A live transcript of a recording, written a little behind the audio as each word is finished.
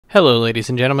Hello, ladies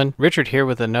and gentlemen. Richard here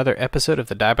with another episode of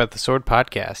the Die by the Sword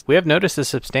podcast. We have noticed a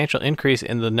substantial increase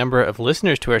in the number of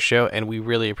listeners to our show, and we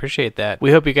really appreciate that.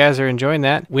 We hope you guys are enjoying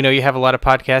that. We know you have a lot of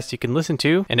podcasts you can listen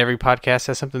to, and every podcast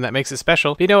has something that makes it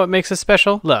special. But you know what makes us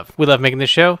special? Love. We love making this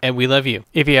show, and we love you.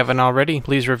 If you haven't already,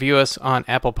 please review us on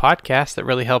Apple Podcasts. That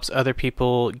really helps other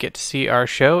people get to see our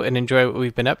show and enjoy what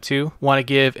we've been up to. Want to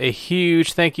give a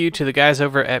huge thank you to the guys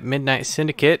over at Midnight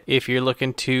Syndicate. If you're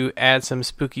looking to add some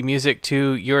spooky music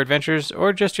to your adventures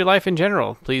or just your life in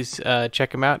general, please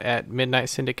check them out at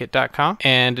midnightsyndicate.com.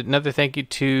 And another thank you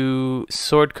to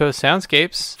Swordco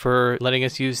Soundscapes for letting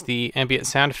us use the ambient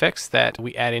sound effects that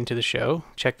we add into the show.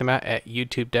 Check them out at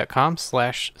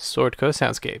youtube.com/Swordco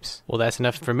Soundscapes. Well, that's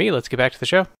enough for me. Let's get back to the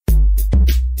show.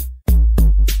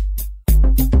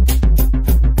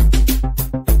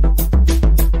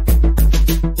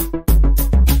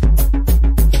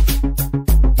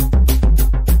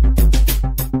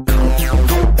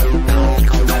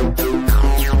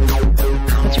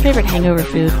 Favorite hangover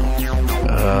food?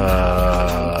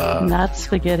 Not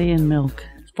spaghetti and milk.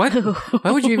 What? Why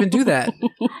would you even do that?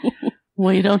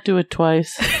 Well, you don't do it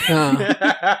twice.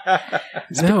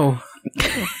 No.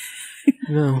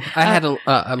 No. I had a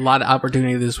lot of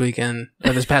opportunity this weekend,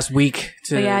 this past week,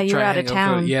 to yeah, you try were out of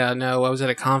town. food. Yeah, no, I was at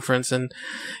a conference, and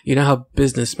you know how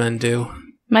businessmen do.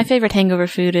 My favorite hangover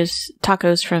food is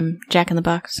tacos from Jack in the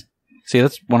Box. See,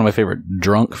 that's one of my favorite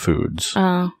drunk foods.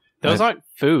 Oh. Those aren't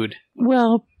food.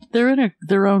 Well, they're in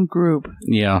their own group.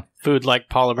 Yeah. Food like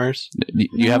polymers.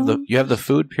 You have the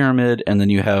food pyramid, and then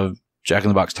you have Jack in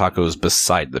the Box tacos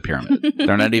beside the pyramid.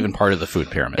 They're not even part of the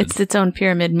food pyramid. It's its own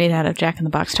pyramid made out of Jack in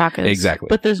the Box tacos. Exactly.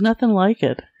 But there's nothing like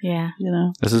it. Yeah. You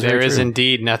know? There is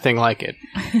indeed nothing like it.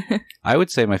 I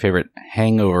would say my favorite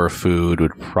hangover food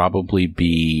would probably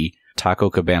be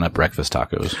Taco Cabana breakfast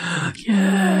tacos.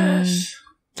 Yes.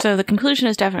 So the conclusion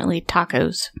is definitely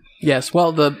tacos. Yes,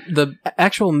 well, the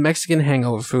actual Mexican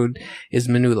hangover food is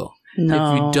menudo.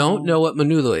 No. If you don't know what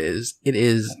menudo is, it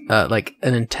is like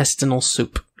an intestinal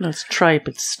soup. That's tripe.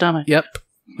 It's stomach. Yep,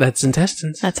 that's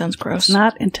intestines. That sounds gross. It's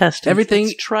not intestines. Everything-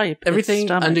 It's tripe. Everything It's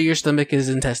stomach. under your stomach is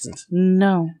intestines.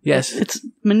 No. Yes. It's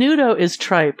menudo is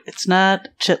tripe. It's not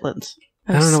chitlins.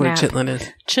 Oh, I don't know snap. what a chitlin is.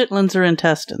 Chitlins are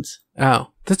intestines.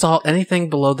 Oh, that's all. Anything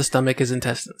below the stomach is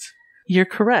intestines. You're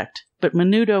correct. But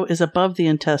menudo is above the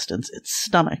intestines. It's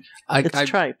stomach. It's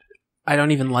tripe. I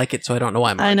don't even like it, so I don't know why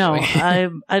I'm I know.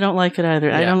 arguing. I don't like it either.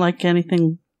 Yeah. I don't like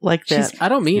anything like that. I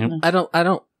don't mean. I don't.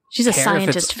 She's a care if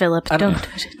scientist, it's- Philip. I don't-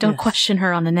 Don't Yes. question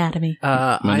her on anatomy.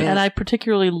 And I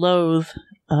particularly loathe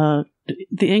the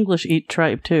English eat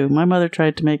tripe too. My mother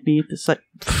tried to make me eat this. Like,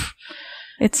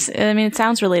 It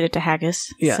sounds related to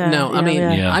haggis. Yeah, so. no, I mean,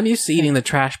 Yeah. I'm used to eating the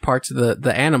trash parts of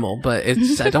the animal, but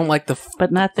I don't like the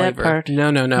but not that flavor. part.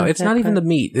 No. Not It's that not even part. the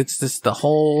meat. It's just the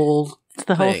whole It's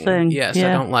the whole thing. Yes, yeah.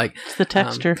 I don't like. It's the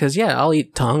texture. Because, I'll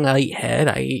eat tongue, I eat head,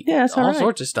 I eat Yeah, it's all right.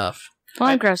 sorts of stuff. Well,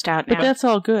 I'm grossed out But now. that's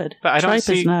all good. But I don't tripe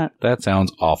see- is not. That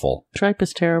sounds awful. Tripe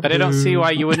is terrible. But I don't see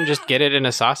why you wouldn't just get it in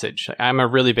a sausage. I'm a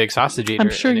really big sausage eater. I'm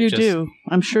sure and it you just- do.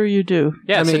 I'm sure you do.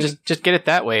 Yeah, I so mean- just get it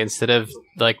that way instead of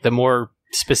like the more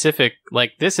specific,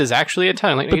 like this is actually a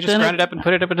tongue. Like But you just then grind it up and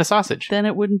put it up in a sausage. Then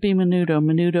it wouldn't be menudo.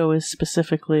 Menudo is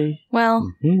specifically. Well,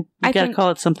 You I got to think- call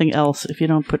it something else if you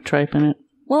don't put tripe in it.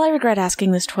 I regret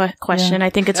asking this question. Yeah. I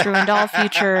think it's ruined all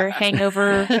future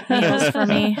hangover meals for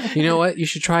me. You know what? You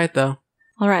should try it, though.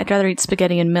 All right, I'd rather eat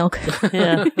spaghetti and milk.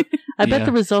 Yeah. I bet Yeah.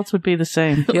 the results would be the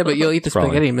same. Yeah, but you'll eat the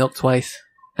Probably. spaghetti and milk twice.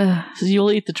 Ugh. So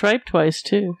you'll eat the tripe twice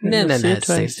too. No, You'll see it it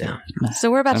twice. stays down. So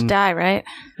we're about to die, right?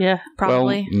 Yeah.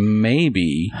 Probably. Well,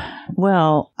 maybe.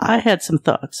 Well, I had some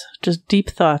thoughts, just deep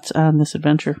thoughts on this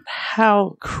adventure.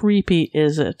 How creepy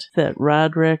is it that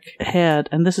Roderick had,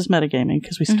 and this is metagaming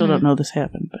because we still don't know this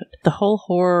happened, but the whole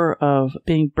horror of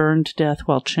being burned to death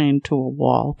while chained to a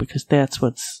wall, because that's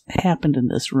what's happened in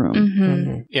this room.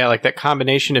 Mm-hmm. Yeah, like that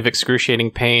combination of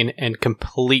excruciating pain and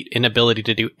complete inability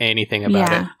to do anything about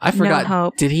Yeah. it. I forgot. No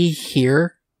hope. Did he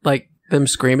hear, like, them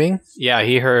screaming? Yeah,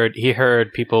 he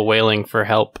heard people wailing for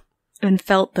help. And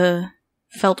felt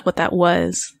what that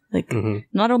was. Like, Mhm.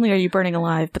 not only are you burning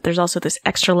alive, but there's also this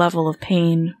extra level of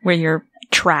pain where you're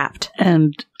trapped.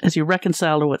 And as you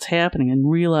reconcile to what's happening and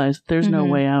realize there's no Mhm.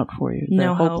 way out for you, the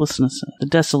No hope. hopelessness, the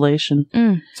desolation.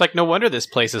 It's like no wonder this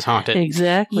place is haunted.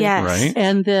 Exactly. Yes. Right.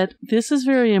 And that this is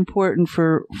very important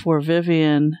for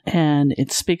Vivian, and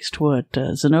it speaks to what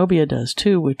Zenobia does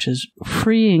too, which is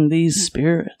freeing these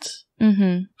spirits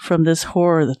Mm-hmm. from this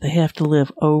horror that they have to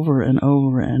live over and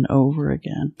over and over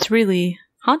again. It's really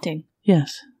haunting.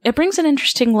 Yes. It brings an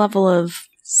interesting level of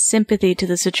sympathy to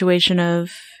the situation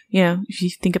of, if you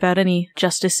think about any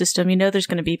justice system, there's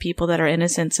going to be people that are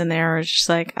innocents in there. It's just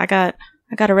like, I got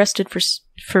I got arrested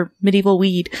for medieval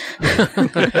weed.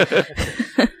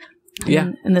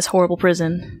 Yeah. In this horrible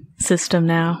prison system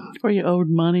now. Or you owed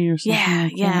money or something. Yeah,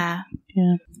 like yeah. that.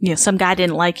 Yeah. Yeah, some guy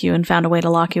didn't like you and found a way to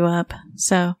lock you up.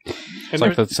 So, It's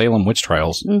like the Salem witch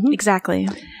trials. Mhm. exactly.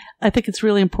 I think it's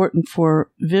really important for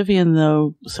Vivian,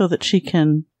 though, so that she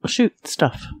can shoot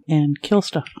stuff and kill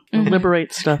stuff,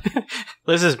 liberate stuff.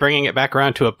 Liz is bringing it back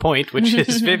around to a point, which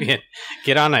is Vivian.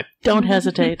 Get on it. Don't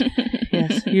hesitate.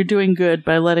 Yes, you're doing good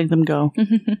by letting them go.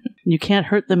 You can't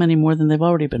hurt them any more than they've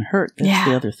already been hurt. That's Yeah.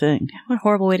 the other thing. What a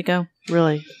horrible way to go.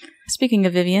 Really. Speaking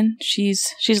of Vivian,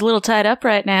 she's a little tied up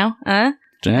right now. Huh?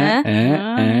 Do I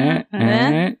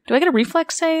get a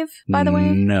reflex save, by the way?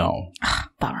 No.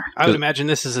 Bummer. I would imagine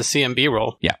this is a CMB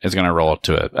roll. Yeah, it's going to roll up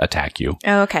to attack you.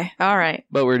 Oh, okay. All right.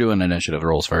 But we're doing initiative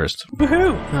rolls first.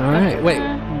 Woohoo! All right. Wait,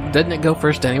 doesn't it go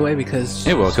first anyway? Because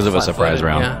It will, because of a surprise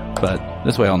round. Yeah. But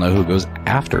this way I'll know who goes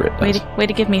after it. Way does.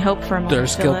 to give me hope for a moment. Their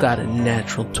skill Philip. got a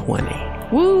natural 20.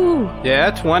 Woo! Yeah,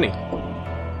 20.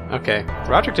 Okay.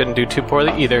 Roderick didn't do too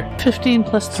poorly either. 15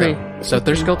 plus 3. So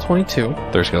their skill 22.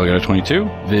 Third skill got a 22.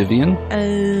 Vivian,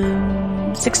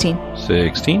 16.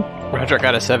 16. Roderick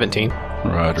got a 17.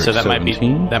 Roderick, So that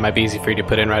 17. might be easy for you to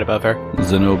put in right above her.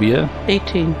 Zenobia,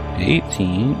 18.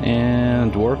 18.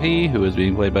 And Dwarfy, who is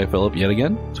being played by Philip yet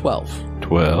again, 12.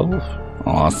 12.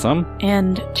 Awesome.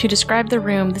 And to describe the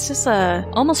room, this is a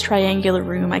almost triangular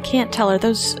room. I can't tell. Are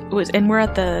those? And we're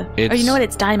at the. Oh, It's- you know what?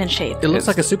 It's diamond shaped. It looks It's-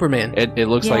 like a Superman. It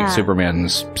looks Yeah. like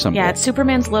Superman's symbol. Yeah, it's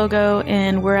Superman's logo,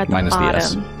 and we're at the Minus the bottom.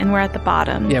 S. And we're at the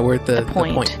bottom. Yeah, we're at the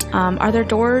point. point. Are there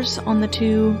doors on the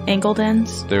two angled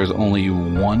ends? There's only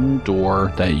one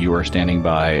door that you are standing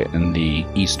by in the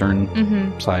eastern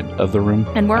Mm-hmm. side of the room.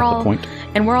 And we're at all the point.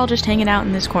 And we're all just hanging out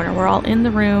in this corner. We're all in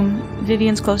the room.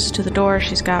 Vivian's closest to the door.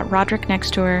 She's got Roderick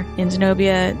next to her, and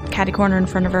Zenobia catty corner in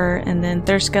front of her, and then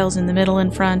Thurskell's in the middle in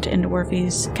front, and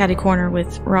Dwarfy's catty corner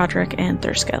with Roderick and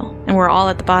Thurskell. And we're all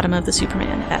at the bottom of the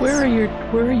Superman S. Where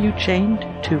are you chained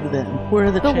to then? Where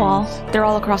are the the chains? wall? They're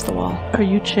all across the wall. Are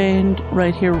you chained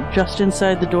right here, just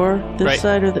inside the door? This Right.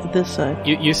 side or this side?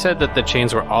 You said that the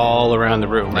chains were all around the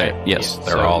room, right? Yes, Yeah,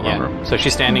 they're all around the room. So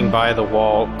she's standing by the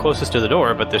wall closest to the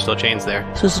door, but there's still chains there.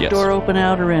 So does the Yes. door open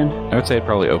out or in? I would say it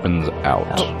probably opens out.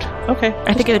 Okay.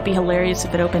 I think it would be hilarious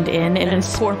if it opened in, and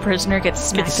this poor prisoner gets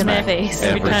smacked in the face.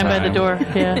 every time by the time. door.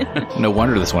 Yeah. No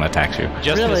wonder this one attacks you.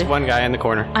 Just Really? this one guy in the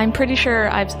corner. I'm pretty sure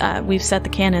we've set the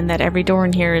canon that every door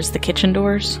in here is the kitchen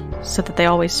doors, so that they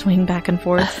always swing back and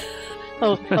forth.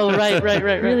 Oh, right.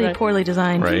 Really poorly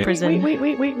designed Right. prison. Wait.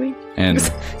 And Is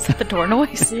that the door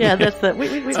noise? Yeah, that's the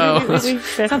wait. Oh.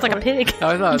 Back Sounds like a and pig.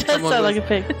 I thought forth. Does someone sound was like a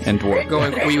pig. and dwarf.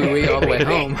 going wee wee all the way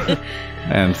home.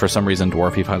 And for some reason,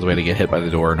 Dwarfy finds a way to get hit by the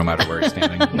door no matter where he's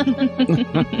standing.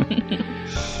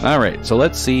 All right, so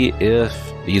let's see if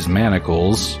these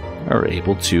manacles are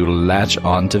able to latch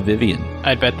onto Vivian.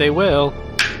 I bet they will.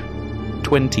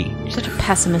 20. You're such a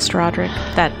pessimist, Roderick.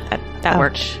 That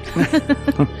worked.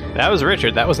 That was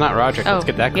Richard. That was not Roderick. Let's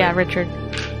get that clear. yeah, Richard.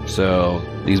 So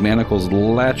these manacles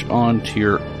latch onto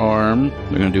your arm.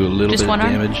 They're going to do a little Just bit of one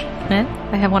arm? damage.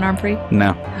 I have one arm free.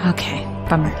 No, Okay,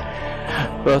 bummer.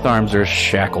 both arms are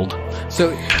shackled.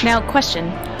 So Now, question,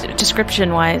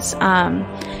 description-wise,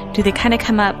 do they kind of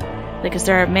come up, like, is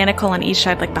there a manacle on each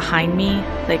side, like, behind me?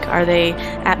 Like, are they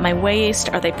at my waist?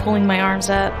 Are they pulling my arms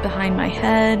up behind my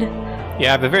head? Yeah,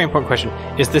 I have a very important question.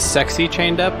 Is this sexy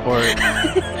chained up, or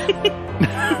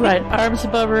Right, arms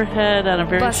above her head on a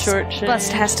very short chain.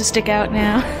 Bust has to stick out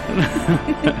now.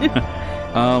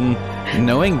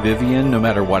 Knowing Vivian, no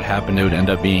matter what happened, it would end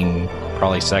up being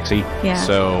probably sexy. Yeah.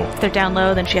 So, If they're down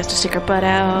low, then she has to stick her butt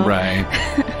out. right.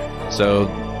 So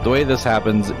the way this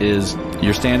happens is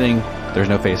you're standing. There's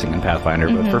no facing in Pathfinder,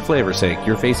 but for flavor's sake,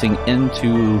 you're facing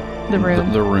into The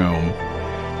room. the room,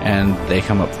 and they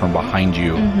come up from behind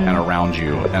you and around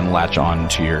you and latch on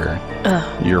to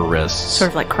your wrists, Sort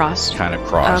of like crossed. kind of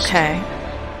crossed. Okay.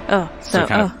 Oh, so,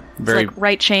 kind of very- it's like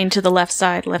right chain to the left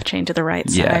side, left chain to the right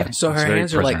Yeah. side. So It's her very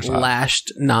hands are like prisoner style.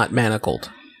 lashed, not manacled.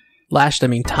 Lashed, I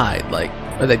mean tied. Like,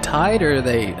 are they tied or are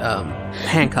they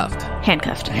handcuffed?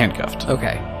 Handcuffed. Handcuffed.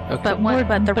 Okay. But the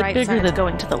right bigger side's than-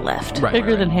 going to the left. Right,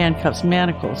 Bigger right, than handcuffs,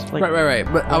 manacles. Like, right.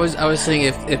 But I was saying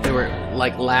if they were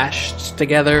like lashed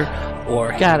together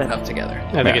or Got it. handcuffed together.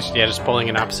 I think it's just pulling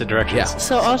in opposite directions. Yeah.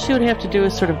 So all she would have to do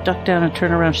is sort of duck down and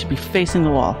turn around. She'd be facing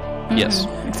the wall. Yes.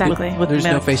 Exactly. With There's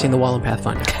no manacles. facing the wall in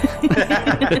Pathfinder.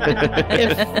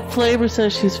 If Flavor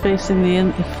says she's facing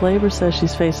if Flavor says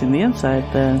she's facing the inside,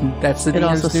 then That's the It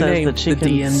also DM's new says name. that she the can-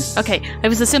 DM's Okay, it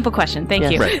was a simple question. Thank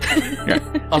Yes. you. Right.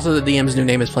 Also, the DM's new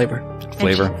name is Flavor.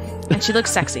 Flavor. And she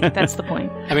looks sexy. That's the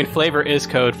point. I mean, flavor is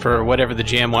code for whatever the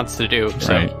GM wants to do.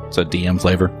 So. Right. It's a DM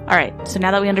flavor. All right. So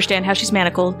now that we understand how she's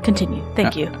manacled, continue.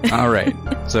 Thank you. All right.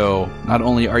 So not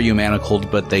only are you manacled,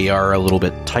 but they are a little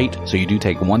bit tight. So you do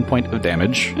take 1 point of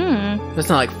damage. It's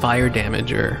not like fire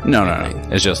damage or No.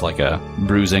 anything. It's just like a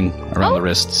bruising around the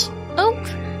wrists.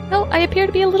 Oh, I appear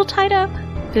to be a little tied up.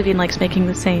 Vivian likes making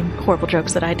the same horrible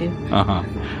jokes that I do. Uh-huh.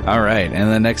 All right.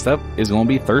 And then next up is going to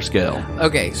be Thurskill.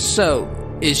 Okay, so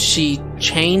is she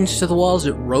chained to the wall? Is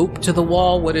it rope to the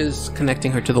wall? What is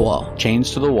connecting her to the wall?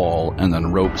 Chains to the wall, and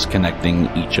then ropes connecting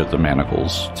each of the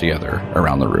manacles together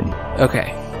around the room.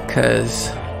 Okay, because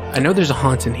I know there's a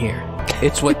haunt in here.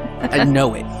 It's what I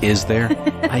know it. Is there?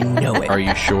 I know it. Are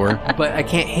you sure? But I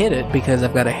can't hit it because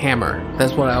I've got a hammer.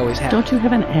 That's what I always have. Don't you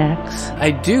have an axe? I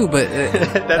do, but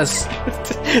That's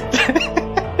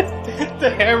the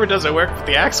hammer doesn't work, but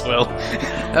the axe will.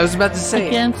 I was about to say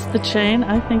Against the chain,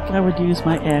 I think I would use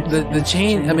my axe. the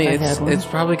chain. I mean, if had one. it's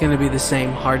probably going to be the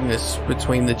same hardness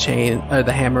between the chain,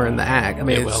 the hammer, and the axe. I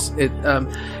mean,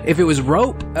 if it was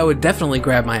rope, I would definitely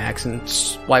grab my axe and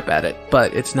swipe at it,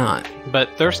 but it's not.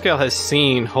 But Thurskill has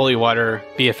seen holy water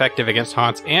be effective against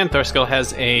haunts, and Thurskill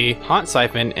has a haunt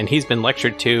siphon, and he's been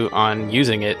lectured to on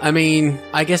using it. I mean,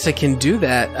 I guess I can do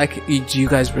that. Do you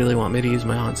guys really want me to use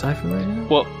my haunt siphon right now?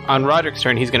 Well, on Roderick's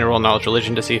turn, he's going to roll Knowledge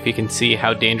Religion to see if he can see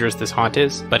how dangerous this haunt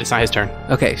is, but it's not his turn.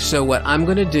 Okay, so what I'm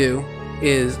going to do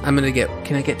is I'm going to get...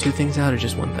 Can I get 2 things out or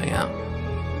just 1 thing out?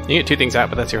 You get 2 things out,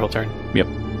 but that's your whole turn. Yep.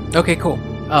 Okay, cool.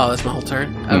 Oh, that's my whole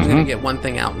turn? I was going to get 1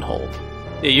 thing out and hold.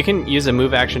 Yeah, you can use a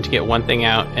move action to get 1 thing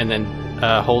out and then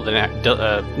hold an act.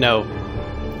 No.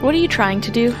 What are you trying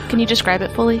to do? Can you describe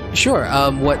it fully? Sure.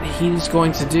 What he's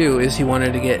going to do is he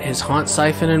wanted to get his haunt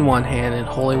siphon in one hand and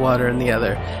holy water in the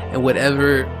other. And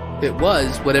whatever it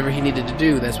was, whatever he needed to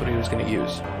do, that's what he was going to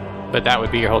use. But that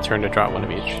would be your whole turn to draw 1 of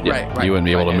each. Yeah, Right. You wouldn't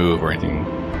be able to Right. move or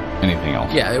anything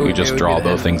else. Yeah, you just draw be the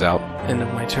both end. things out. End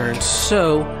of my turn.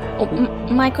 So,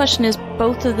 My question is,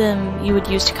 both of them you would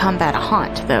use to combat a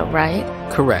haunt, though, right?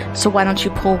 correct. So why don't you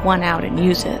pull one out and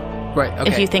use it Right. Okay.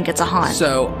 if you think it's a haunt?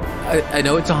 So I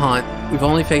know it's a haunt. We've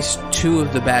only faced 2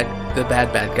 of the bad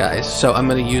guys, so I'm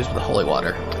going to use the holy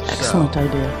water. Excellent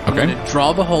idea. So I'm Okay. going to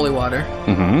draw the holy water,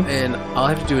 Mm-hmm. and all I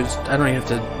have to do is I don't even have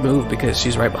to move because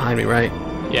she's right behind me, right?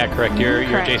 Yeah, correct. You're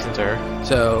Correct. adjacent to her.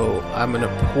 So I'm going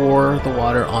to pour the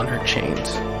water on her chains.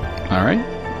 All right.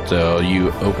 So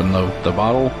you open the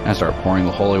bottle and start pouring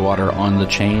the holy water on the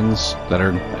chains that are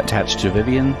attached to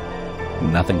Vivian.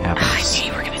 Nothing I happens. knew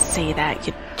you were going to say that,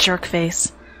 you jerk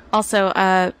face. Also,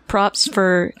 props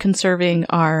for conserving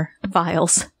our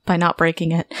vials by not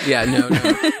breaking it. Yeah, no.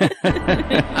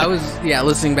 I was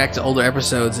listening back to older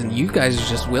episodes, and you guys are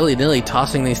just willy-nilly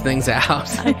tossing these things out.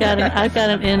 I've got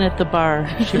an inn at the bar.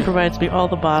 She provides me all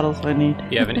the bottles I need.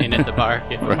 You have an inn at the bar.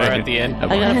 You have a bar at the inn.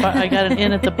 I got an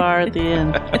inn at the bar at the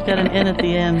inn. I've got an inn at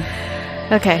the inn.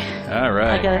 Okay. All I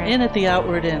right. got an inn at the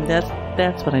outward inn.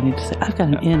 That's what I need to say. I've got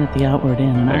an inn at the outward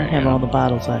inn, and There I you have go. all the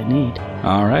bottles I need.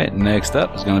 All right. Next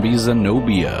up is going to be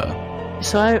Zenobia.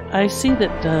 So I see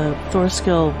that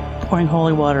Thorskill pouring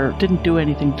holy water didn't do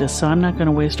anything to this, so I'm not going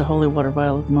to waste a holy water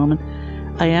vial at the moment.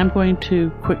 I am going to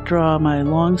quick draw my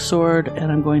long sword,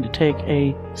 and I'm going to take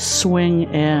a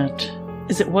swing at...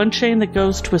 Is it one chain that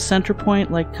goes to a center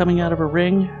point, like coming out of a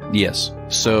ring? Yes.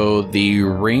 So the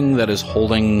ring that is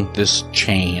holding this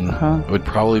chain Huh? would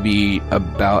probably be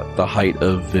about the height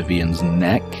of Vivian's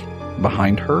neck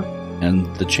behind her, and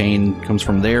the chain comes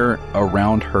from there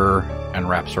around her and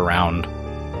wraps around.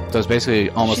 So it's basically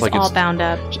almost She's like all it's bound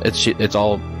up.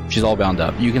 she's all bound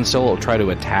up. You can still try to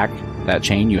attack that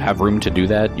chain. You have room to do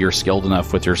that. You're skilled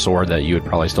enough with your sword that you would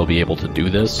probably still be able to do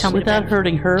this. Tell me to Without bend.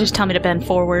 hurting her? Just tell me to bend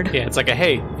forward. Yeah, it's like a,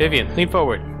 hey, Vivian, lean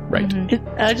forward. Right.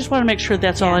 I just want to make sure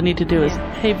that's all Yeah. I need to do is,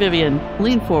 hey, Vivian,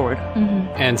 lean forward.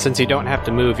 And since you don't have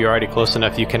to move, you're already close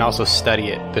enough, you can also study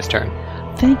it this turn.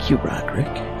 Thank you,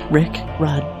 Roderick.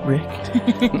 Roderick.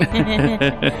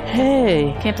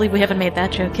 Hey. Can't believe we haven't made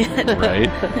that joke yet. Right.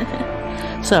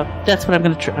 So that's what I'm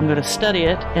going to try. I'm going to study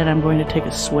it, and I'm going to take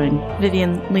a swing.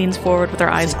 Vivian leans forward with her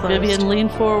eyes closed. Vivian, lean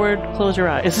forward, close your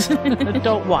eyes.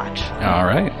 Don't watch. All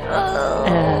right.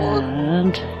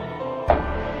 And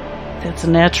that's a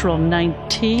natural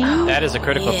 19 That is a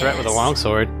critical threat with a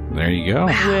longsword. There you go.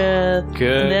 with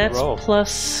Good that's roll.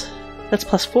 that's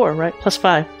plus 4, right? Plus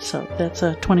 5. So that's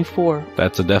a 24.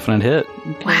 That's a definite hit.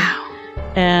 Okay. Wow.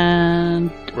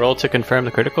 And Roll to confirm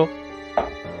the critical.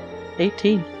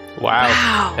 18.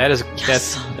 Wow. That's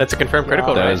a confirmed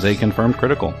critical, That right? is a confirmed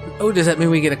critical. Oh, does that mean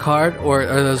we get a card, or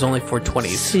are those only for 20s?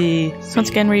 See, Once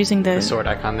again, we're using the the sword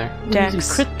icon there. I'm using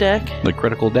Dex crit deck. The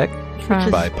critical deck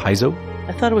from by Paizo.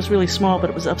 I thought it was really small, but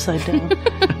it was upside down.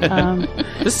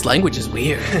 This language is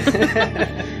weird.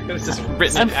 It's just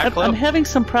written in I'm having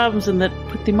some problems in that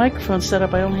with the microphone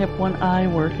setup, I only have one eye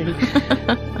working.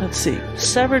 Let's see.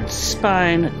 Severed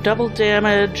spine, double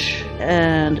damage,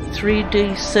 and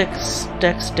 3d6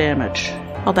 dex damage.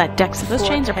 All that dex. Those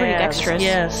chains are pretty Halves. dexterous.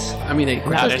 Yes. I mean,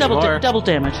 Not It's anymore. double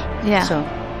damage. Yeah.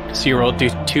 So you roll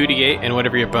 2d8, and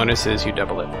whatever your bonus is, you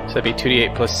double it. So that'd be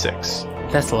 2d8 plus 6.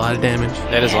 that's a lot of damage.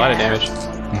 That is a lot of damage.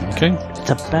 Okay. it's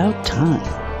about time.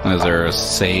 And is there a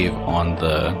save on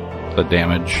the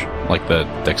damage, like the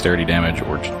dexterity damage,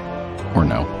 or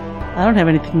no? I don't have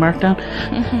anything marked down.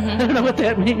 I don't know what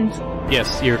that means.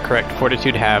 Yes, you're correct.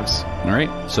 Fortitude halves. All right.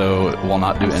 So it will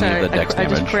not do I'm any sorry, of the dex I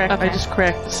damage. I just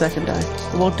cracked the second die.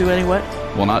 It won't do any what?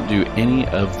 Will not do any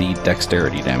of the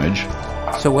dexterity damage.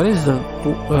 So what is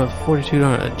the fortitude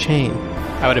on a chain?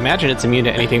 I would imagine it's immune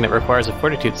to anything that requires a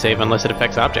fortitude save unless it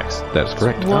affects objects. That is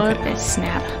correct. What? Okay,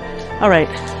 snap. All right,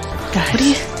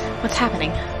 guys. What's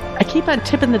happening? I keep on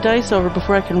tipping the dice over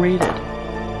before I can read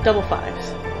it. Double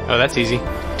fives. Oh, that's easy.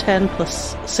 10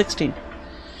 plus 16.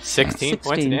 16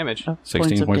 points of damage.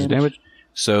 16 points of damage.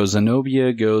 So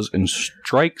Zenobia goes and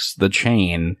strikes the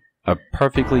chain, a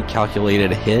perfectly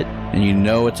calculated hit, and you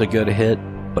know it's a good hit,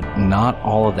 but not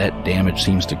all of that damage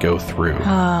seems to go through.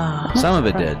 Some of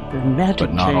it did, Magic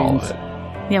but not all of chains.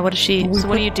 it. Yeah, what does she... So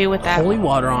what do you do with that? Holy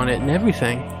water on it and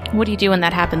everything. What do you do when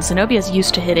that happens? Zenobia's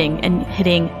used to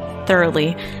hitting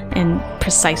thoroughly and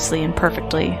precisely and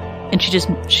perfectly. And she just...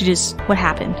 What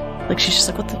happened? Like, she's just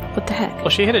like, what the heck? Well,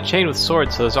 she hit a chain with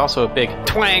swords, so there's also a big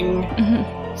twang.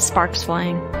 Mm-hmm. Sparks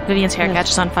flying. Vivian's hair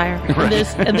catches on fire.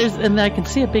 And I can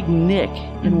see a big nick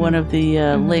in one of the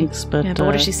links, but... Yeah, but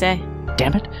what does she say?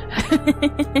 Damn it.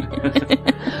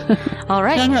 All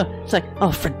right. No. It's like,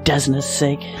 oh, for Desna's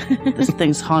sake. This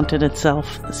thing's haunted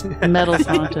itself. This metal's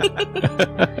haunted.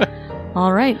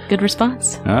 All right. Good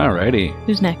response. Alrighty.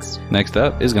 Who's next? Next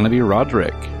up is going to be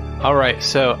Roderick. All right,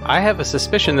 so I have a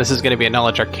suspicion this is going to be a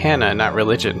knowledge arcana, not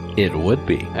religion. It would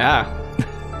be. Ah,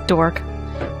 Dork.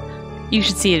 You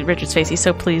should see Richard's face. He's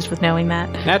so pleased with knowing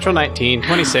that. natural 19,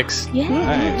 26.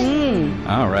 Yeah.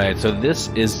 All right, so this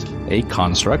is a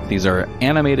construct. These are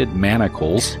animated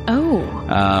manacles. Oh.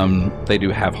 They do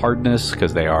have hardness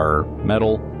because they are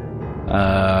metal.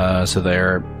 So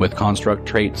they're, with construct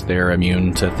traits, they're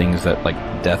immune to things that like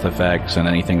death effects and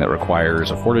anything that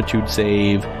requires a fortitude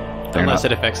save. Unless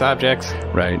it affects objects.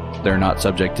 Right. They're not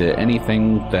subject to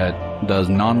anything that does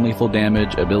non-lethal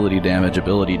damage, ability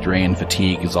drain,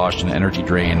 fatigue, exhaustion, energy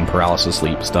drain, paralysis,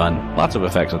 sleep, stun. Lots of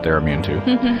effects that they're immune to.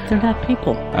 They're not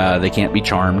people. They can't be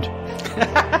charmed.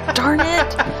 Darn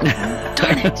it.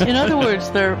 Darn it. In other words,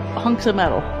 they're hunks of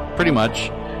metal. Pretty much.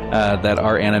 That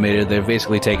are animated. They've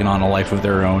basically taken on a life of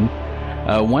their own.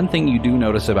 One thing you do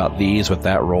notice about these with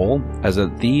that roll is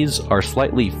that these are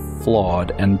slightly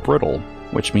flawed and brittle,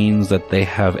 which means that they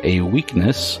have a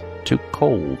weakness to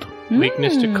cold.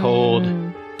 Weakness to cold.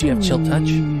 Do you have chill touch?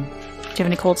 Do you have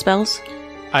any cold spells?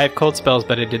 I have cold spells,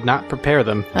 but I did not prepare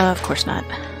them. Of course not.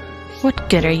 What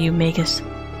good are you, Magus?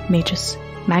 Magus?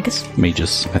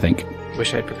 Magus, I think.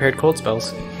 Wish I had prepared cold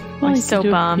spells. I'm you so can do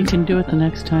it- bummed. You can do it the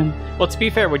next time. Well, to be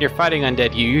fair, when you're fighting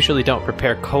undead, you usually don't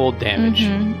prepare cold damage.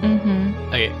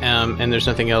 Okay, and there's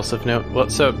nothing else of note. Well,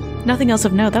 so, Nothing else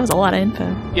of note. That was a lot of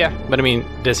info. yeah, but I mean,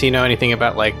 does he know anything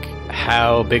about, like,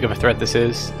 how big of a threat this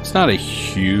is? It's not a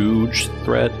huge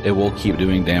threat. It will keep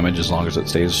doing damage as long as it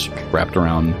stays wrapped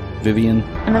around Vivian.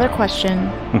 Another question.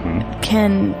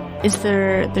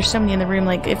 There's so many in the room,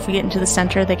 like, if we get into the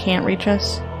center, they can't reach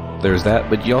us? There's that,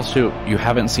 but you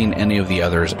haven't seen any of the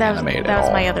others animate That at was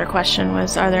all. my other question,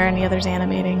 are there any others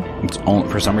animating? It's only,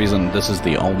 for some reason, this is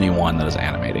the only one that is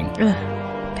animating. Ugh.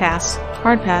 Pass.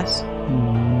 Hard pass.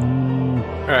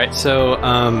 Alright, so,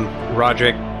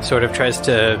 Roderick sort of tries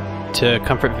to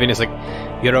comfort Vivian. He's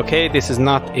like, you're okay, this is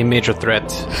not a major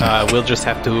threat. We'll just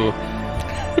have to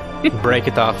break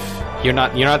it off. You're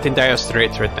not in dire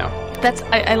straits right now.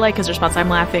 I like his response. I'm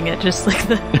laughing at just, like,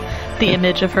 the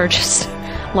image of her just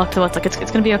locked to the wall. It's like,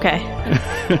 it's gonna be okay.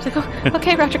 It's like, oh,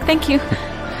 okay, Roderick, thank you.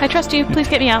 I trust you. Please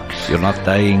get me out. You're not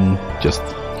dying, just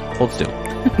hold still.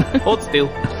 Hold still.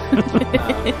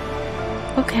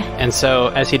 Okay. And so,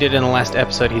 as he did in the last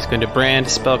episode, he's going to brand,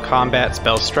 spell combat,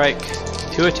 spell strike,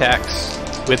 2 attacks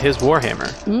with his warhammer.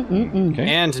 Okay.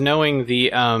 And knowing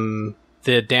the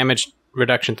damage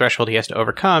reduction threshold he has to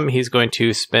overcome, he's going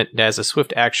to spend as a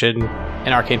swift action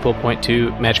an arcane pull point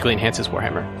to magically enhance his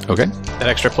warhammer. Okay. That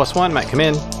extra +1 might come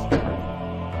in.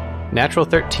 Natural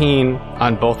 13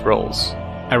 on both rolls.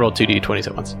 I rolled 2d20s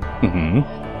at once.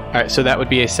 All right, so that would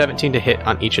be a 17 to hit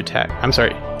on each attack. I'm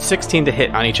sorry, 16 to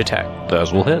hit on each attack.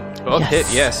 Those will hit. Both hit,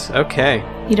 yes. Okay.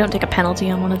 You don't take a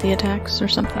penalty on one of the attacks or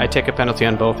something? I take a penalty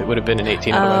on both. It would have been an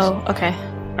 18 otherwise. Oh, okay.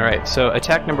 All right, so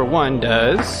attack number 1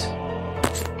 does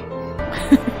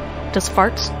Does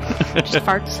farts? Just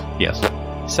farts? Yes.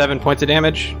 7 points of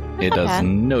damage. It not does bad.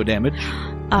 no damage.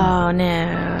 Oh,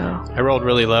 no. I rolled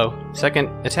really low. Second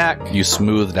attack, You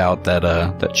smoothed out that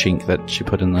chink that she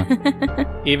put in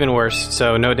the... even worse.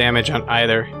 So no damage on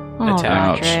either Oh,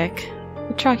 attack.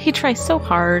 Roderick. He tries so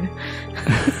hard.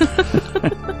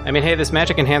 I mean, hey, this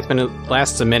magic enhancement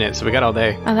lasts a minute, so we got all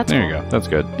day. Oh, that's There cool. you go. That's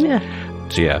good. Yeah.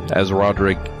 So yeah, as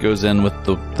Roderick goes in with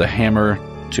the hammer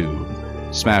to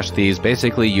smash these,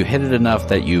 basically you hit it enough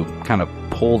that you kind of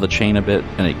pull the chain a bit,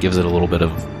 and it gives it a little bit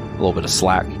of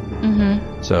slack.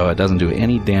 Mm-hmm. So it doesn't do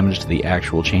any damage to the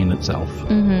actual chain itself.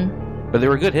 Mm-hmm. But they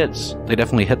were good hits. They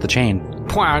definitely hit the chain.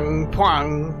 Pwang,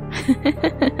 pwang.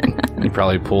 You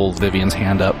probably pull Vivian's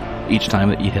hand up each time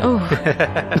that you hit. Oh.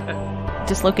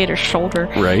 Dislocate her shoulder.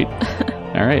 Right.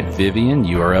 All right, Vivian,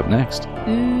 you are up next.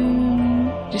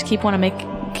 Just keep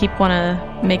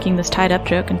making this tied up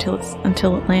joke until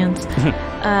it lands.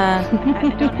 I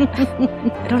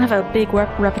don't have a big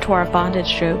repertoire of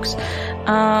bondage jokes.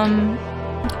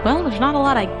 Well, there's not a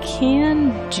lot I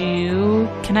can do.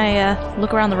 Can I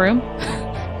look around the room?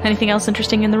 Anything else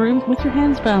interesting in the room? With your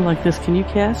hands bound like this, can you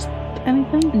cast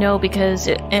anything? No, because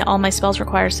all my spells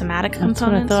require somatic That's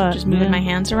what I components. So thought, just moving yeah. my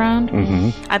hands around.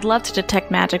 Mm-hmm. I'd love to detect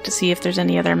magic to see if there's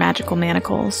any other magical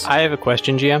manacles. I have a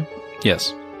question, GM.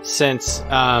 Yes. Since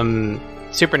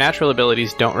supernatural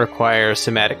abilities don't require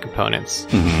somatic components,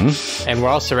 Mm-hmm. and we're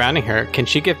all surrounding her, can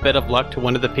she give bit of luck to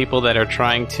one of the people that are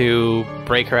trying to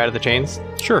break her out of the chains?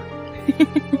 Sure.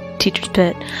 Teacher's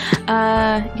pit.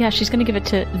 Yeah, she's gonna give it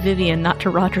to Vivian, not to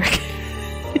Roderick.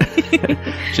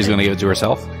 She's going to give it to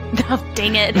herself. Oh,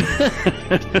 dang it.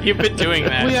 You've been doing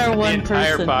that We are the one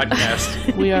entire person.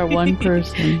 podcast. We are one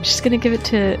person. She's gonna give it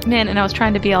to... Man, and I was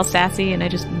trying to be all sassy, and I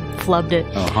just flubbed it.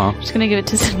 Uh-huh. She's gonna give it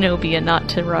to Zenobia, not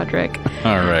to Roderick.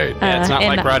 All right. Yeah, it's not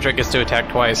and- like Roderick gets to attack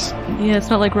twice. Yeah, it's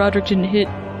not like Roderick didn't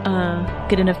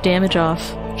get enough damage off.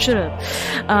 Should've.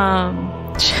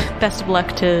 Best of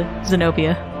luck to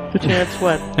Zenobia. Which adds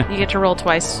what? You get to roll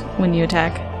twice when you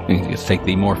attack. You just take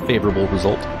the more favorable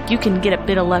result. You can get a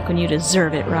bit of luck when you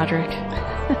deserve it, Roderick.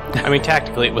 I mean,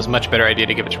 tactically, it was a much better idea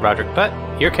to give it to Roderick, but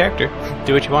your character.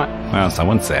 Do what you want. Well,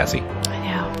 someone's sassy. I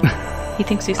know. He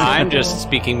thinks he's so I'm cool. just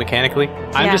speaking mechanically.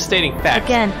 I'm Yeah. just stating facts.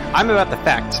 Again. I'm about the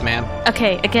facts, man.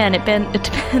 Okay, again, it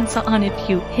depends on if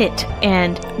you hit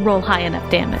and roll high enough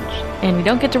damage. And we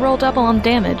don't get to roll double on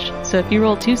damage, so if you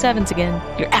roll 2 7s again,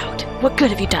 you're out. What good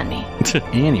have you done me?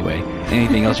 Anyway,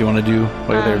 anything else you want to do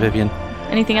while you're there, Vivian?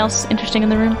 Anything else interesting in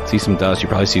the room? See some dust. You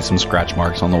probably see some scratch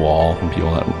marks on the wall from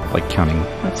people that like counting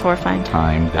That's horrifying.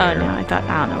 time Oh there. no, I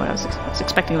don't know what I was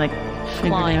expecting, like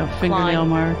Fingernail clawing,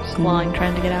 marks. clawing,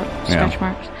 trying to get out Yeah. scratch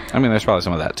marks. I mean, there's probably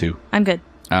some of that too. I'm good.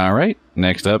 All right.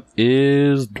 Next up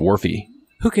is Dwarfy.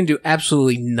 Who can do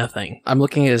absolutely nothing. I'm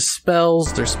looking at his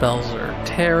spells. Their spells are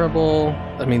terrible.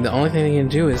 I mean, the only thing he can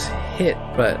do is hit,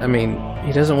 but I mean,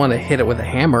 he doesn't want to hit it with a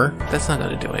hammer. That's not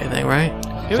going to do anything, right?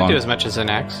 It would do as much as an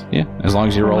axe. Yeah, as long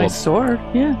as you roll, My sword,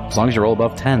 yeah. as long as you roll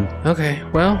above 10. Okay,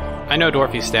 well, I know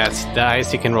Dwarfy's stats. The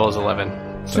highest he can roll is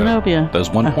 11. Zenobia. Those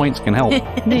 1 points can help.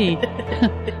 Me.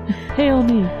 Hail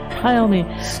me. Hail me.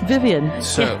 Vivian,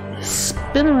 so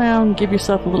spin around, give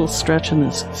yourself a little stretch in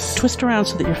this. Twist around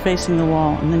so that you're facing the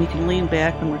wall, and then you can lean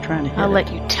back when we're trying to hit I'll it.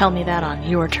 let you tell me that on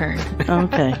your turn.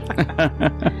 Okay.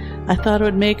 I thought it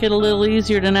would make it a little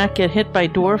easier to not get hit by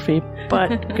Dwarfy,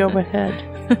 but go ahead.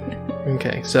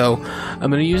 okay, so I'm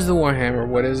going to use the warhammer.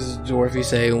 What does Dwarfy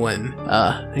say when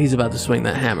he's about to swing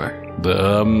that hammer?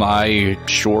 I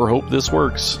sure hope this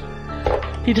works.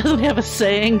 He doesn't have a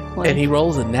saying. Like, And he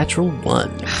rolls a natural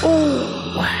 1.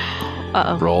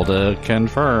 Uh-oh. Roll to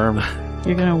confirm.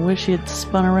 you're going to wish you'd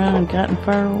spun around and gotten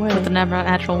far away. With the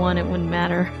natural 1, it wouldn't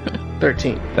matter.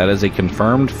 13. That is a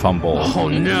confirmed fumble. Oh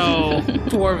no,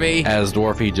 Dwarfy. As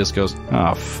Dwarfy just goes,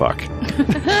 oh, fuck.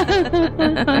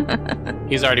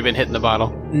 He's already been hitting the bottle.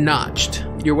 Notched.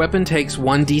 Your weapon takes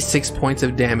 1d6 points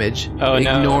of damage, Oh,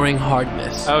 no. ignoring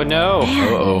hardness. Oh no.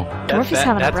 Uh-oh. Dwarfy's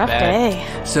having a rough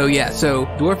day. So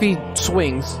Dwarfy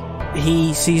swings.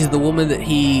 He sees the woman that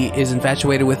he is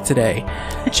infatuated with today,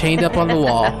 chained up on the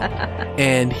wall,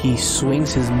 and he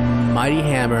swings his mighty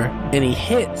hammer, and he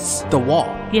hits the wall,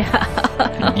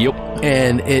 Yeah. Yep.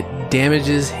 and it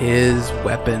damages his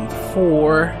weapon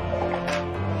for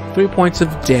 3 points of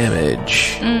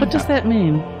damage. What does that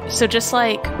mean? So just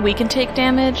like we can take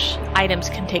damage, items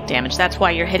can take damage. That's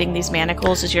why you're hitting these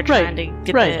manacles as you're trying to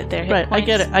get their hit points.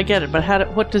 I get it.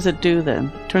 But what does it do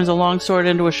then? Turns a long sword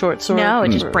into a short sword? No,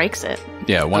 it just breaks it.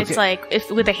 Yeah, It's like if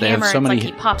with a hammer, it's like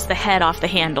he pops the head off the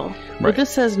handle. Right. Well, this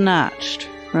says notched,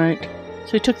 right?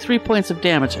 So he took 3 points of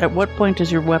damage. At what point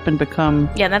does your weapon become...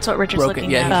 Yeah, that's what Richard's Broken,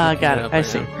 looking yeah. at. Got it. I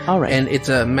see. All right. And it's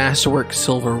a Masterwork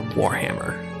Silver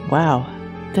Warhammer. Wow.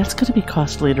 That's going to be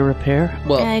costly to repair.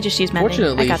 Well, I just use mending.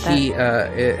 fortunately, I got that. he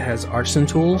it has artisan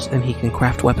tools, and he can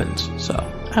craft weapons, so...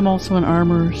 I'm also an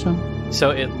armorer, so... So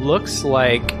it looks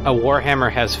like a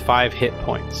Warhammer has 5 hit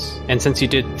points. And since you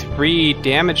did 3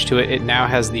 damage to it, it now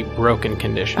has the broken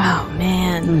condition. Oh,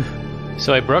 man.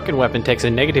 So a broken weapon takes a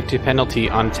 -2 penalty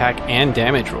on attack and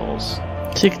damage rolls.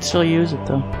 So you can still use it,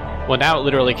 though. Well, now it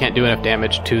literally can't do enough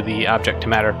damage to the object to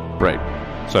matter. Right.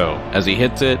 So, as he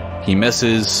hits it, he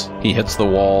misses, he hits the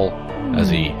wall. As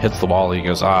he hits the wall, he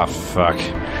goes, fuck.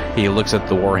 He looks at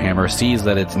the Warhammer, sees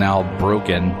that it's now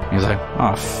broken. He's like,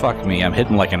 fuck me, I'm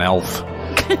hitting like an elf.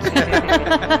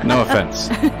 No offense.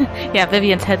 Yeah,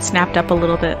 Vivian's head snapped up a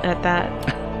little bit at that.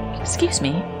 Excuse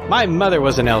me. My mother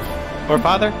was an elf. Or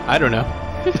father? I don't know.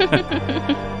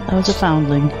 I was a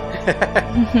foundling.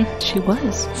 She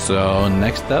was. So,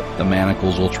 next up, the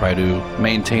manacles will try to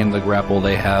maintain the grapple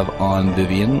they have on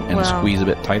Vivian and squeeze a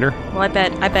bit tighter. Well, I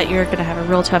bet you're going to have a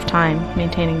real tough time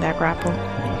maintaining that grapple.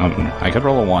 I could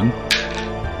roll a 1.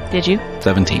 Did you?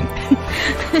 17.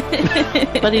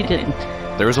 But he didn't.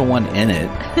 There was a 1 in it.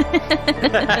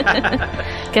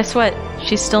 Guess what?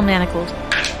 She's still manacled.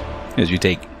 As you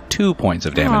take 2 points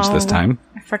of damage this time.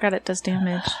 I forgot it does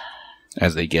damage.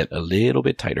 As they get a little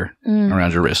bit tighter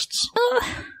around your wrists.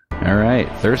 All right,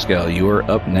 Thurskell, you are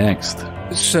up next.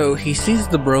 So he sees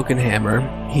the broken hammer.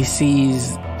 He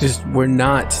sees just we're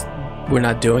not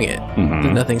doing it.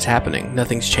 Mhm. Nothing's happening.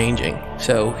 Nothing's changing.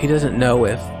 So he doesn't know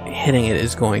if hitting it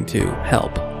is going to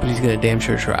help, but he's going to damn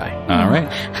sure try. All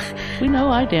right. We know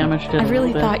I damaged it. I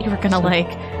really thought you were going to like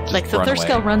the Run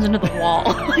Thurskell away. runs into the wall.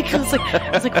 I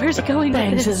was like, where's it going?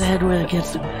 Bangs his head when it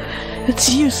gets...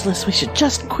 It's useless. We should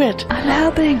just quit. I'm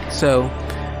helping. So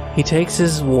he takes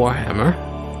his warhammer,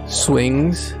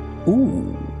 swings.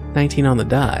 Ooh, 19 on the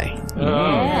die.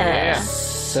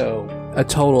 So a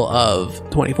total of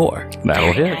 24.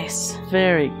 That'll Very hit. nice.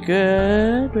 Very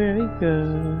good. Very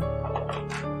good.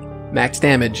 Max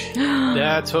damage.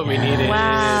 That's what we needed.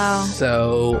 Wow.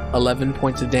 So 11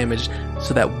 points of damage.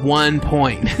 So that 1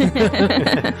 point.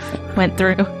 Went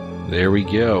through. There we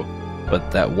go.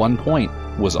 But that 1 point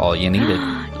was all you needed.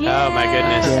 Oh my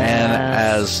goodness. And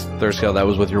as Thurskell, that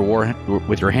was with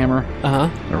your hammer. Uh-huh.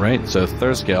 All right. So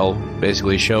Thurskell,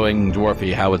 basically showing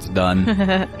Dwarfy how it's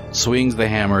done, swings the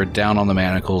hammer down on the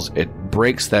manacles. It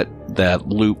breaks that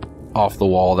loop off the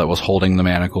wall that was holding the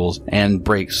manacles and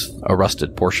breaks a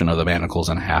rusted portion of the manacles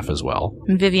in half as well.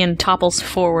 And Vivian topples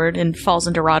forward and falls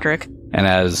into Roderick. And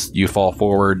as you fall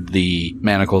forward, the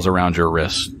manacles around your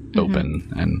wrist open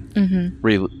and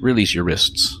release your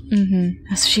wrists.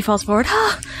 So she falls forward.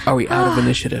 Are we out of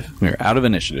initiative? We're out of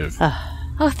initiative.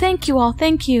 Oh, thank you all.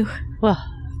 Thank you. Well,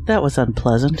 that was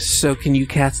unpleasant. So can you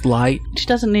cast light? She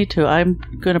doesn't need to. I'm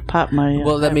going to pop my...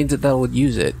 Well, that means that will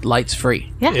use it. Light's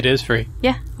free. Yeah. It is free.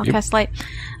 Yeah, I'll cast light.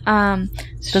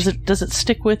 Does it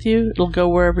stick with you? It'll go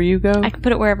wherever you go? I can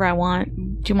put it wherever I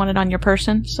want. Do you want it on your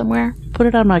person somewhere? Put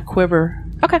it on my quiver.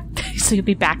 Okay. So you'll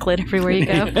be backlit everywhere you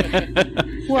go.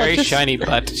 Very shiny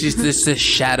butt. She's just a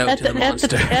shadow to the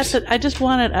monster. I just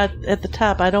want it at the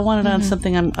top. I don't want it on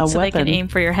something a So weapon. they can aim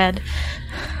for your head.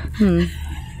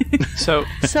 So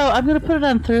I'm going to put it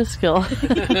on Thurskell.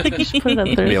 I think you should put it on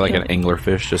Thurskell. Be like an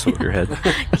anglerfish just over your head.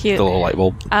 Cute. The little light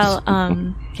bulb. I'll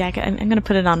I'm gonna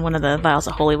put it on one of the vials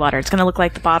of holy water. It's gonna look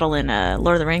like the bottle in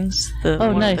Lord of the Rings. The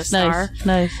one with the star.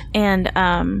 nice.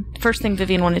 And first thing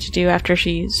Vivian wanted to do after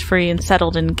she's free and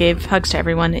settled and gave hugs to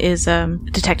everyone is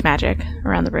detect magic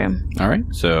around the room. All right.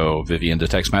 So Vivian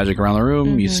detects magic around the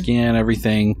room. You scan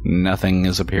everything. Nothing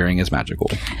is appearing as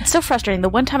magical. It's so frustrating. The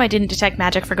one time I didn't detect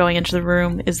magic for going into the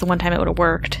room is the one time it would have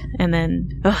worked, and then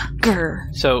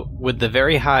grr. So, with the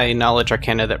very high knowledge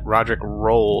arcana that Roderick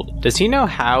rolled, does he know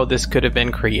how this could have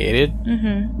been created?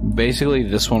 Basically,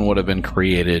 this one would have been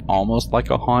created almost like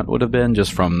a haunt would have been,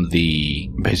 just from the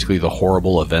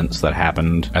horrible events that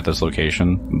happened at this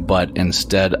location. But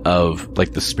instead of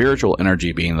like the spiritual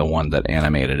energy being the one that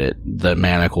animated it, the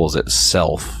manacles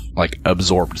itself like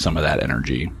absorbed some of that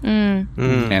energy and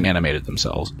animated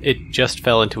themselves. It just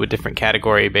fell into a different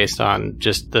category based on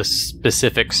just the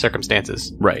specific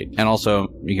circumstances. Right. And also,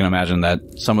 you can imagine that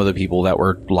some of the people that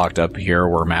were locked up here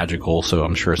were magical, so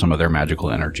I'm sure some of their magical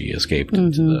energy escaped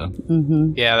into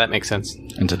the Yeah, that makes sense.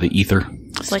 into the ether.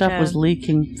 Stuff was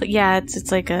leaking.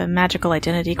 It's like a magical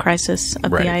identity crisis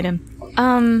of Right. the item.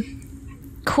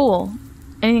 Cool.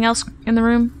 Anything else in the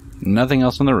room? Nothing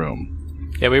else in the room.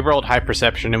 Yeah, we rolled high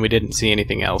perception and we didn't see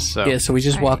anything else. So Yeah, so we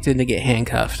just walked in to get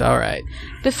handcuffed. All right.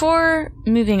 Before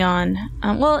moving on,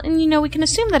 we can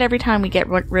assume that every time we get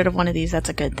rid of one of these, that's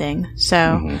a good thing.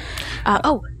 So,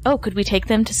 could we take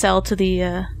them to sell to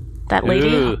the that lady?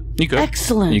 Ooh. You could.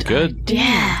 Excellent. You could.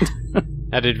 Yeah.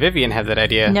 Now, did Vivian have that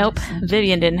idea? Nope,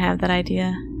 Vivian didn't have that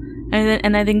idea.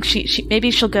 And I think she maybe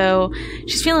she'll go.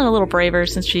 She's feeling a little braver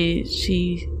since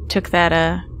she took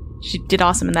that. She did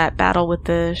awesome in that battle with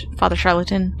the Father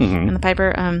Charlatan and the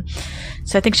Piper.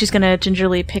 So I think she's gonna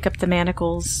gingerly pick up the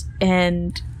manacles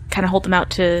and kind of hold them out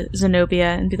to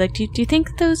Zenobia and be like, "Do you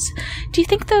think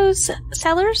those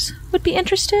sellers would be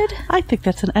interested?" I think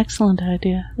that's an excellent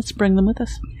idea. Let's bring them with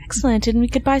us. Excellent, and we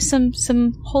could buy some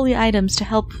holy items to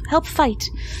help fight.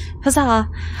 Huzzah!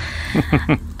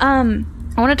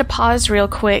 I wanted to pause real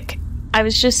quick. I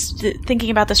was just thinking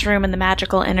about this room and the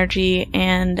magical energy,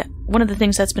 and one of the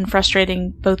things that's been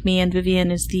frustrating both me and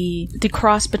Vivian is the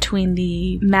cross between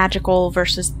the magical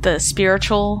versus the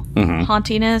spiritual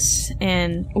hauntiness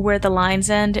and where the lines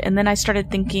end. And then I started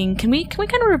thinking, can we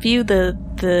kind of review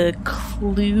the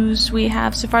clues we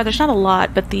have so far? There's not a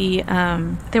lot, but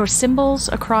there were symbols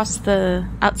across the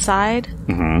outside.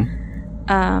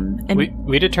 And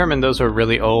we determined those were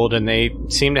really old, and they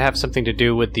seem to have something to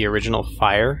do with the original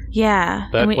fire. yeah,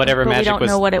 But whatever magic we don't was,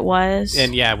 know what it was.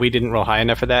 and yeah, we didn't roll high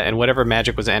enough for that. And whatever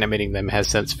magic was animating them has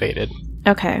since faded.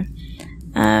 Okay.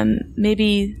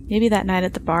 Maybe that night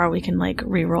at the bar we can like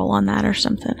re-roll on that or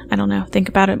something. I don't know. Think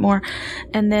about it more.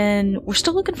 And then we're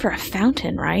still looking for a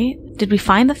fountain, right? Did we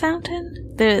find the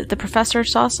fountain? The professor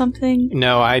saw something?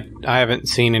 No, I haven't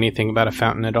seen anything about a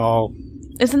fountain at all.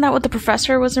 Isn't that what the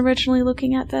professor was originally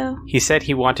looking at, though? He said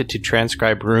he wanted to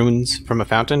transcribe runes from a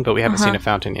fountain, but we haven't seen a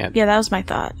fountain yet. Yeah, that was my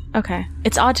thought. Okay.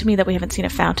 It's odd to me that we haven't seen a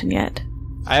fountain yet.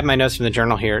 I have my notes from the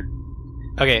journal here.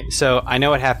 Okay, so I know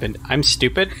what happened. I'm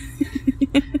stupid.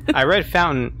 I read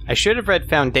fountain. I should have read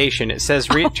foundation. It says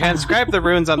transcribe the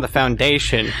runes on the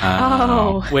foundation,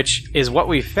 which is what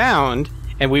we found,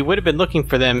 and we would have been looking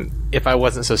for them if I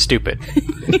wasn't so stupid.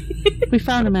 We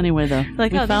found them anyway, though.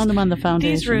 Like, we found them on the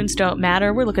foundation. These runes don't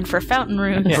matter. We're looking for fountain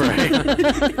runes.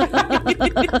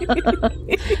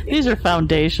 These are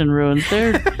foundation runes.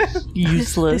 They're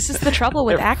useless. This is the trouble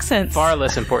with accents. Far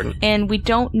less important. And we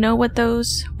don't know what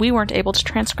those... We weren't able to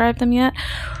transcribe them yet.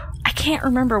 I can't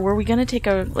remember. Were we going to take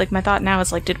a... Like, my thought now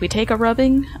is, like, did we take a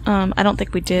rubbing? I don't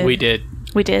think we did. We did.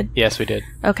 We did? Yes, we did.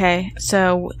 Okay,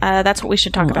 so that's what we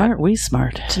should talk about. Aren't we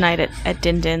smart? Tonight at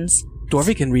Din Din's.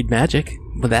 Dorothy can read magic.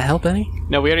 Would that help any?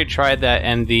 No, we already tried that,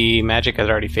 and the magic has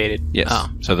already faded. Yes. Oh.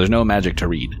 So there's no magic to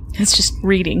read. It's just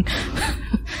reading.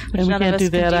 And we can't do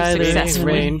that either. Successfully.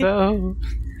 Rainbow.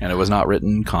 And it was not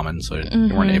written common, so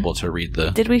you weren't able to read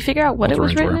the... Did we figure out what it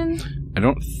was runes were. written in? I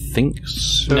don't think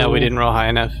so. No, we didn't roll high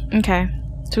enough. Okay.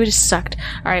 So we just sucked.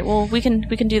 Alright, well, we can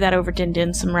do that over Din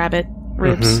Din, some rabbit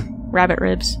ribs. Rabbit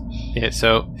ribs. Yeah,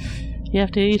 so... You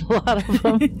have to eat a lot of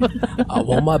them. I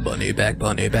want my bunny back,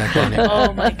 bunny back, bunny.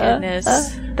 Oh my goodness.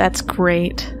 That's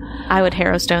great. I would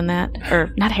Harrowstone that.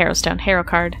 Or, not Harrowstone, Harrow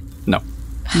card. No.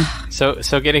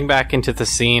 So getting back into the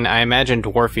scene, I imagine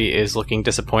Dwarfy is looking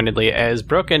disappointedly at his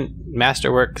broken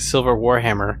masterwork silver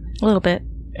warhammer. A little bit.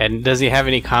 And does he have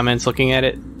any comments looking at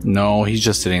it? No, he's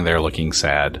just sitting there looking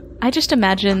sad. I just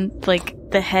imagine, like,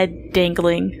 the head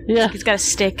dangling. Yeah. He's got a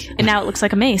stick, and now it looks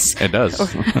like a mace. It does.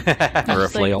 Or a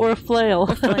flail. Or a flail.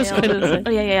 I was gonna say. Oh,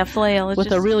 yeah, a flail. It's With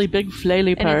just, a really big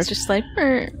flaily and part. it's just like...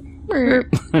 "Brr, brr,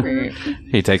 brr."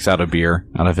 He takes out a beer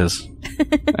out of his...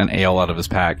 an ale out of his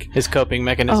pack. His coping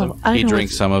mechanism. I He know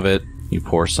drinks some of it. You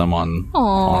pour some on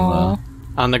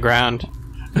On the ground.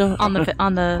 on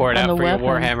the Pour it On out the for your weapon.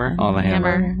 warhammer. the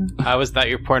hammer. hammer. I always thought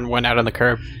you were pouring one out on the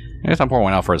curb. I guess I'm pouring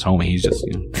one out for his homie. He's just...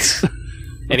 You know.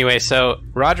 Anyway, so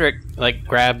Roderick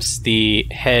grabs the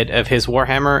head of his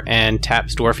warhammer and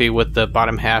taps Dwarfy with the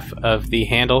bottom half of the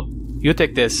handle. You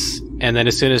take this, and then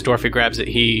as soon as Dwarfy grabs it,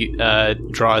 he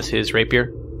draws his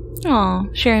rapier. Aw,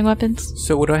 sharing weapons.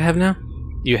 So what do I have now?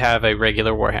 You have a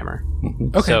regular warhammer.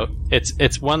 Okay. So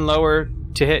it's one lower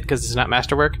to hit because it's not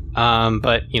masterwork.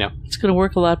 But, It's going to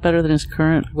work a lot better than his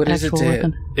current What is it actual to hit?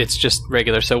 weapon. it's just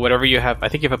regular. So whatever you have, I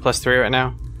think you have a +3 right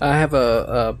now. I have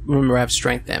remember I have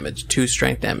strength damage, 2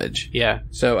 strength damage. Yeah,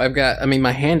 So I've got,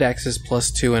 my hand axe is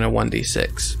 +2 and a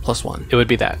 1d6, +1. it would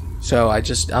be that. So I'll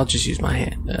just use my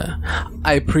hand.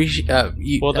 I appreciate,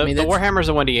 Well, the Warhammer's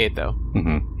a 1d8, though.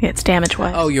 Yeah, it's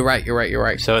damage-wise. Oh, you're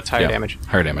right. So it's higher damage.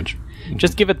 Higher damage.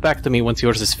 Just give it back to me once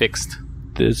yours is fixed.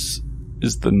 This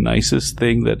is the nicest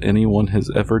thing that anyone has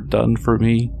ever done for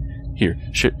me. Here,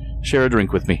 share a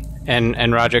drink with me.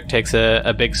 And Roderick takes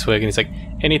a big swig, and he's like,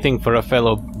 anything for a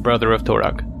fellow brother of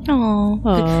Torag.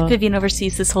 Oh, Vivian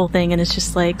oversees this whole thing and is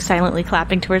just like silently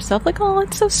clapping to herself, like, "Oh,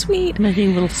 it's so sweet."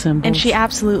 Making little symbols. And she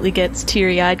absolutely gets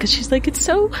teary-eyed because she's like, "It's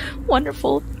so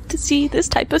wonderful to see this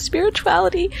type of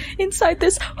spirituality inside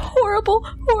this horrible,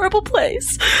 horrible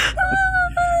place."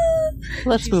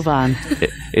 Let's move on.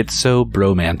 It's so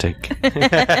bromantic.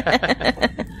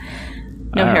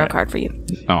 No hero right. card for you.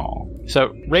 Oh.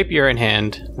 So, rapier in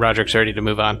hand, Roderick's ready to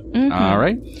move on. All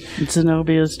right.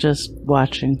 Zenobia's just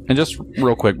watching. And just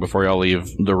real quick before y'all leave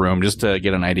the room, just to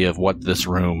get an idea of what this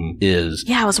room is.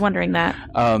 Yeah, I was wondering that.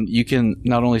 You can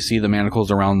not only see the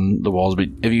manacles around the walls, but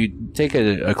if you take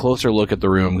a closer look at the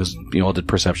room, because you all did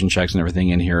perception checks and everything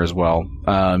in here as well,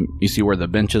 you see where the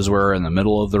benches were in the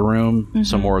middle of the room.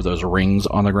 Some more of those rings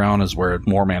on the ground is where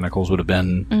more manacles would have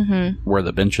been where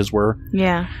the benches were.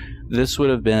 Yeah. This would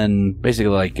have been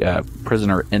basically like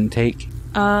prisoner intake,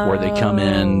 where they come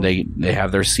in, they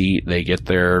have their seat, they get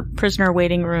their Prisoner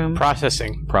waiting room.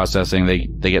 processing.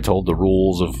 They get told the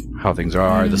rules of how things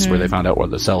are. This is where they found out what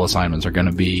the cell assignments are going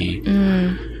to be.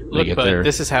 Look, get but their-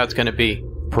 this is how it's going to be.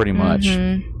 Pretty much.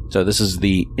 So this is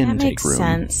the That intake makes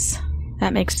room.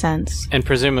 That makes sense. And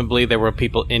presumably there were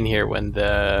people in here when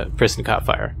the prison caught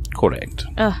fire. Correct.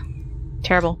 Ugh.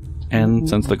 Terrible. And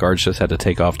since the guards just had to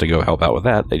take off to go help out with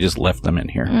that, they just left them in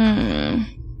here.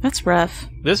 That's rough.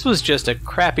 This was just a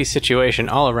crappy situation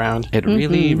all around. It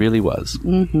really, really was.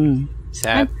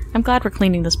 Sad. I'm glad we're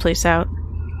cleaning this place out.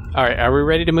 All right, are we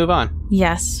ready to move on?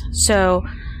 Yes. So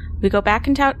we go back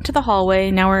into the hallway.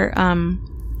 Now we're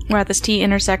at this T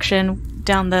intersection.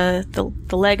 Down the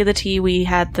leg of the T, we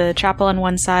had the chapel on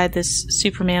one side, this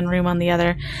Superman room on the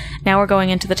other. Now we're going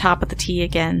into the top of the T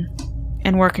again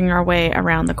and working our way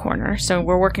around the corner. So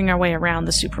we're working our way around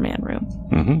the Superman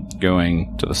room.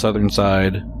 Going to the southern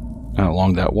side,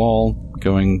 along that wall,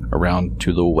 going around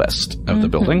to the west of the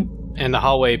building. And the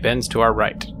hallway bends to our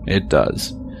right. It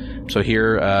does. So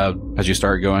here, as you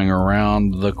start going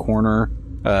around the corner,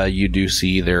 you do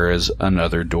see there is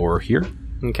another door here.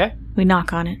 Okay. We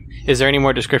knock on it. Is there any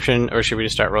more description, or should we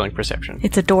just start rolling perception?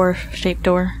 It's a door-shaped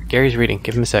door. Gary's reading.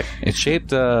 Give him a sec. It's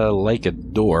shaped like a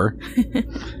door.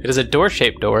 It is a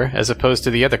door-shaped door, as opposed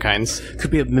to the other kinds.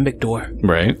 Could be a mimic door.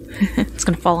 Right. It's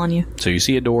gonna fall on you. So you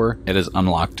see a door. It is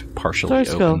unlocked, partially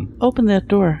Thorsko, open. open that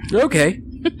door. Okay.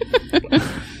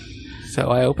 So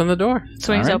I open the door.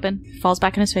 Swings All right. open. Falls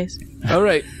back in his face. All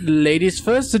right, ladies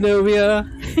first, Zenobia.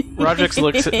 Roderick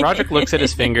looks at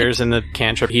his fingers and the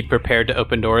cantrip. He'd prepared to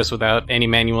open doors without any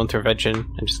manual intervention,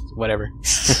 and just whatever.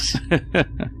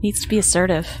 Needs to be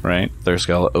assertive. Right.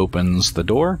 Thurskell opens the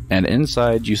door, and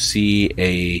inside you see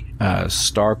a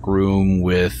stark room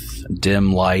with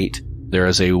dim light. There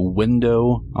is a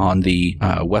window on the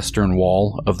western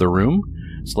wall of the room.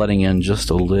 It's letting in just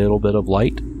a little bit of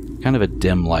light. Kind of a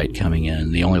dim light coming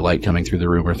in. The only light coming through the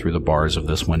room are through the bars of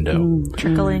this window.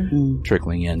 Trickling.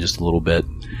 Trickling in just a little bit.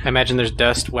 I imagine there's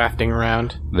dust wafting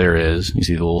around. There is. You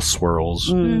see the little swirls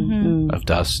of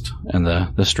dust and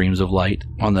the streams of light.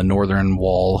 On the northern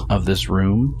wall of this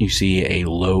room, you see a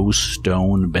low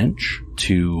stone bench.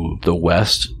 To the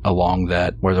west, along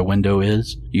that where the window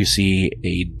is, you see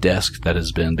a desk that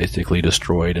has been basically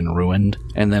destroyed and ruined.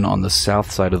 And then on the south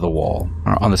side of the wall,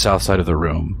 or on the south side of the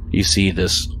room, you see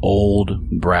this old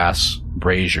brass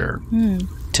brazier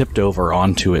tipped over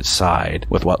onto its side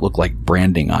with what look like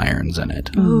branding irons in it.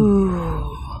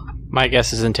 Ooh. My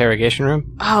guess is interrogation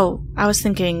room. Oh, I was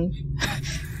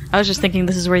just thinking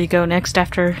this is where you go next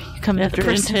after you come into After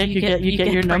prison. intake, you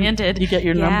get your branded. You get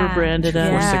your number branded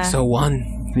out. Yeah.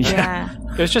 4601. Yeah.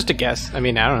 It was just a guess. I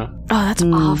mean, I don't know. Oh, that's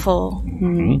awful.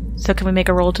 So can we make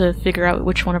a roll to figure out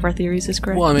which one of our theories is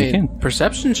correct? Well, I mean, can.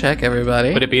 perception check,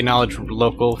 everybody. Would it be knowledge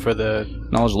local for the...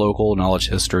 Knowledge local, knowledge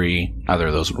history, either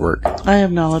of those would work. I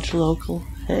have knowledge local.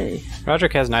 Hey.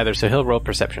 Roderick has neither, so he'll roll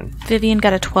perception. Vivian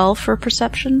got a 12 for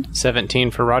perception.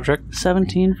 17 for Roderick.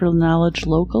 17 for knowledge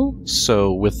local.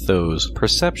 So with those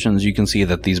perceptions, you can see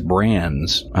that these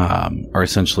brands are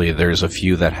essentially, there's a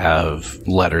few that have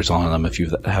letters on them, a few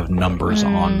that have numbers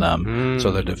on them.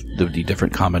 So there'd be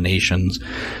different combinations.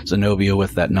 Zenobia,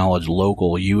 with that knowledge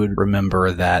local, you would remember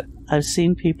that I've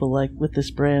seen people like with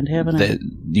this brand, haven't I?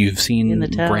 You've seen In the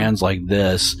town. brands like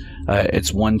this.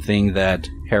 It's one thing that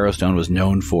Harrowstone was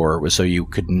known for, was so you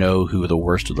could know who the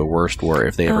worst of the worst were.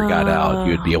 If they ever got out,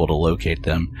 you would be able to locate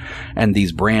them. And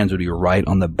these brands would be right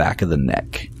on the back of the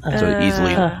neck.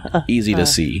 So easy to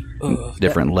see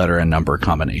different letter and number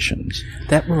combinations.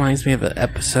 That reminds me of an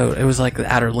episode. It was like The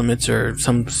Outer Limits or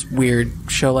some weird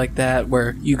show like that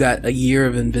where you got a year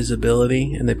of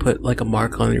invisibility and they put like a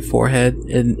mark on your forehead,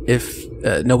 and if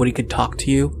nobody could talk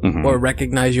to you or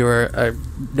recognize you or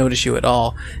notice you at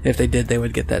all, if they did, they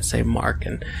would get that same mark,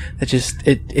 and it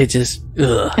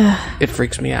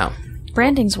freaks me out.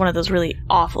 Branding's one of those really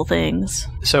awful things.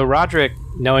 So Roderick,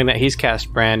 knowing that he's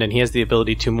cast Brand and he has the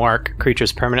ability to mark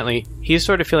creatures permanently, he's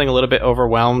sort of feeling a little bit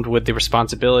overwhelmed with the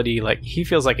responsibility. Like, he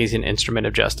feels like he's an instrument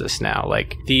of justice now.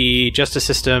 Like, the justice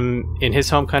system in his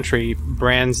home country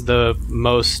brands the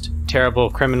most terrible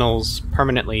criminals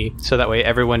permanently, so that way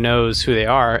everyone knows who they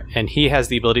are, and he has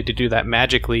the ability to do that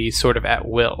magically, sort of at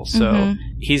will. So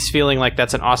he's feeling like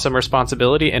that's an awesome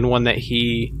responsibility and one that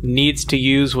he needs to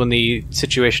use when the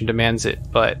situation demands it,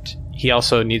 but he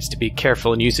also needs to be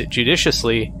careful and use it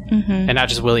judiciously and not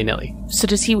just willy-nilly. So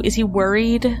is he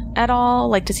worried at all?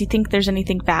 Like, does he think there's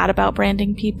anything bad about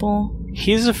branding people?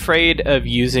 He's afraid of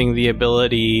using the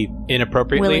ability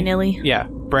inappropriately. Willy-nilly? Yeah,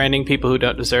 branding people who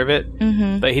don't deserve it.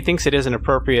 But he thinks it is an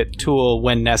appropriate tool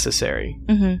when necessary.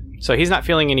 So he's not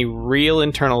feeling any real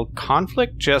internal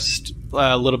conflict, just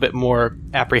a little bit more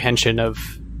apprehension of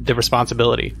the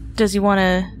responsibility. Does he want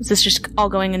to... Is this just all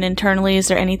going in internally? Is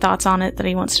there any thoughts on it that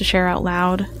he wants to share out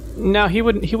loud? No, he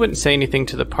wouldn't say anything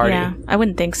to the party. Yeah, I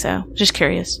wouldn't think so. Just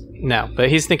curious. No, but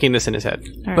he's thinking this in his head.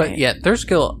 All But right. yeah,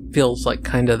 Thurskill feels like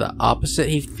kind of the opposite.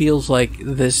 He feels like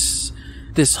this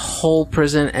whole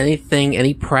prison, anything,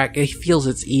 any he feels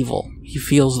it's evil. He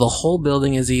feels the whole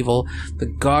building is evil. The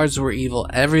guards were evil.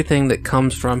 Everything that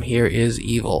comes from here is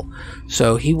evil.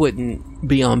 So he wouldn't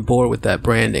be on board with that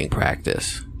branding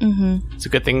practice. It's a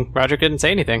good thing Roger didn't say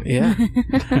anything. Yeah.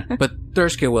 But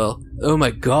Thurskill will. Oh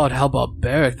my god, how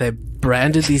barbaric. They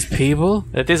branded these people?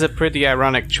 That is a pretty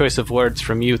ironic choice of words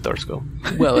from you, Thurskill.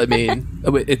 Well, I mean,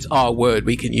 it's our word.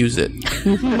 We can use it.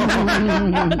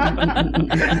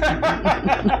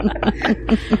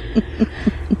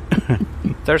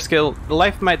 Thurskill,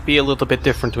 life might be a little bit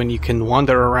different when you can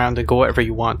wander around and go wherever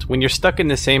you want. When you're stuck in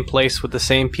the same place with the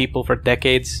same people for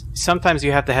decades, sometimes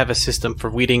you have to have a system for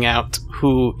weeding out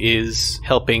who is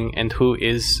helping and who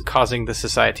is causing the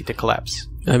society to collapse.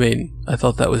 I mean, I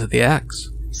thought that was the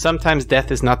axe. Sometimes death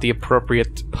is not the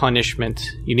appropriate punishment.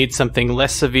 You need something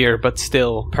less severe but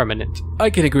still permanent.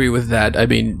 I can agree with that. I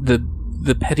mean,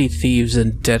 the petty thieves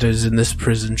and debtors in this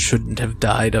prison shouldn't have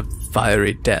died a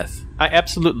fiery death. I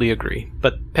absolutely agree,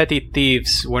 but petty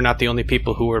thieves were not the only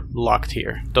people who were locked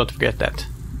here. Don't forget that.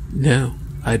 No,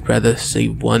 I'd rather see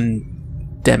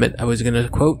one... Damn it, I was going to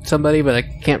quote somebody, but I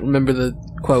can't remember the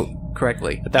quote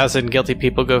correctly. 1,000 guilty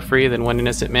people go free, then one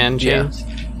innocent man, James.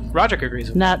 Yeah. Roderick agrees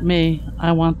with Not me.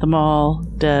 I want them all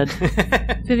dead.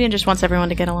 Vivian just wants everyone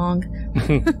to get along.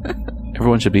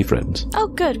 Everyone should be friends. Oh,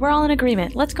 good. We're all in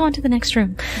agreement. Let's go on to the next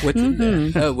room.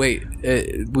 Oh, wait.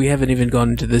 We haven't even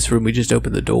gone into this room. We just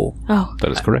opened the door. Oh. That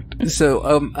is correct.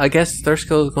 So, I guess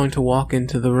Thurskill is going to walk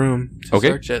into the room to Okay.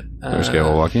 search it.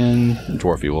 Thurskill will walk in.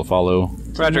 Dwarfy will follow.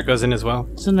 Roderick goes in as well.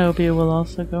 Zenobia will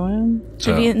also go in.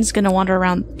 So, Vivian's going to wander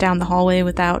around down the hallway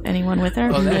without anyone with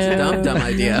her. Oh, that's a dumb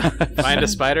idea. Find a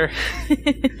spider.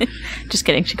 Just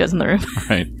kidding. She goes in the room.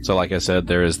 right. So, like I said,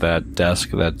 there is that desk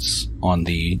that's on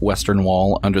the western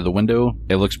wall under the window.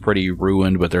 It looks pretty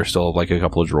ruined, but there's still like a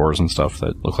couple of drawers and stuff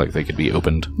that look like they could be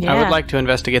opened. Yeah. I would like to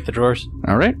investigate the drawers,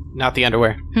 All right. not the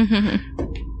underwear.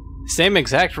 Same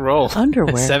exact roll.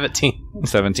 Underwear. 17.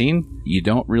 17. You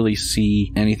don't really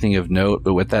see anything of note,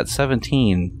 but with that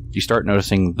 17, you start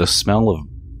noticing the smell of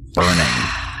burning.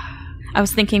 I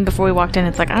was thinking before we walked in,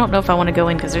 it's like, I don't know if I want to go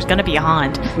in because there's going to be a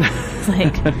haunt. It's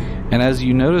like, And as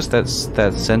you notice that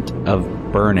scent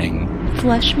of burning,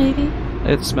 flesh maybe?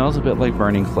 it smells a bit like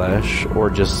burning flesh or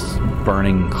just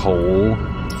burning coal.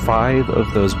 5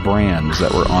 of those brands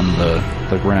that were on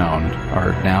the ground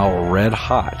are now red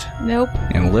hot Nope.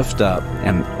 and lift up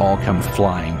and all come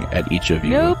flying at each of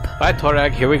you. Nope. Bye,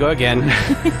 Torag. Here we go again.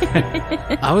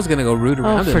 I was gonna go root Oh,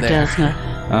 around for in there.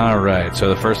 Desna. All right, so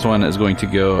the first one is going to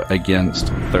go against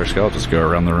Thursk. I'll just go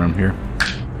around the room here.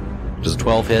 Does a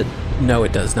 12 hit? No,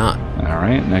 it does not. All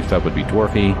right, next up would be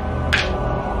Dwarfy.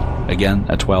 Again,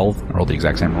 a 12. I rolled the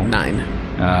exact same roll.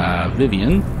 9.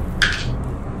 Vivian,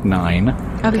 9.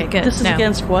 Okay, good. This is no.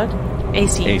 against what?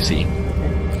 AC. AC,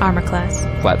 Armor class.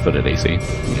 flat-footed AC.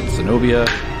 Against Zenobia,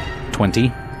 20.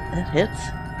 That hits.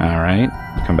 All right,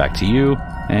 come back to you.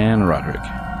 And Roderick,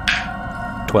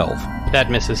 12. That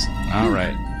misses. All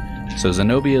right. So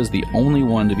Zenobia is the only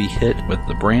one to be hit with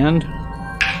the brand.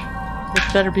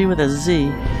 It better be with a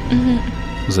Z.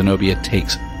 Zenobia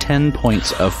takes 10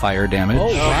 points of fire damage Oh,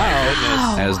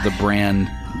 wow. as the brand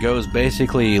goes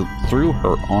basically through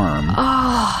her arm.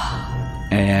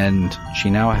 And she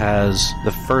now has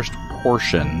the first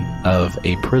portion of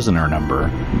a prisoner number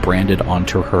branded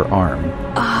onto her arm.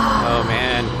 Oh,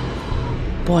 man.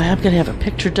 Boy, I'm going to have a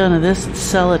picture done of this and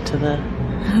sell it to the...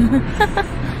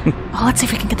 Oh, let's see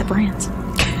if we can get the brands.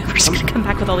 We're just gonna come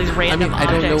back with all these I random mean,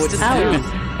 I don't know what objects.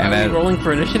 to do. And Are then- we rolling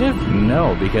for initiative?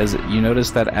 No, because you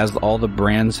notice that as all the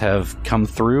brands have come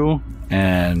through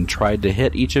and tried to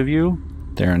hit each of you,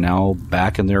 they're now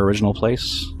back in their original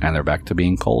place, and they're back to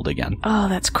being cold again. Oh,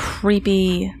 that's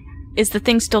creepy. Is the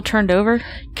thing still turned over?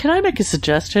 Can I make a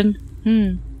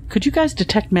suggestion? Could you guys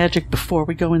detect magic before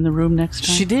we go in the room next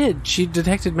time? She did. She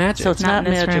detected magic. So it's Not not,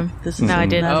 in this magic. room. This is No, I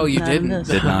didn't. not- Oh, you not in didn't? this.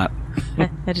 Did not.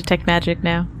 I detect magic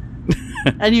now.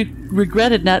 And you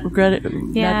regretted not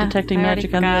Yeah, detecting I already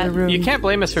magic on the other forgot. room. You can't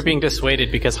blame us for being dissuaded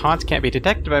because haunts can't be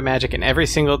detected by magic in every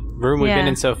single room we've been Yeah.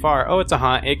 in so far. Oh, it's a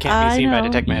haunt. It can't be I seen by know.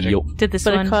 detect magic. Yup. Did this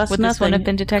But it one? costs Would this one nothing. have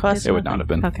been detected? Costs It would not have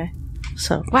been. Okay.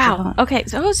 So Wow. Okay.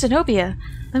 So, Zenobia.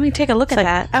 Let me take a look It's at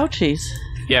like, that. ouchies.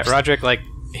 Yeah, Roderick, like,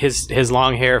 his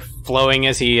long hair flowing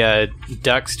as he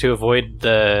ducks to avoid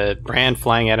the brand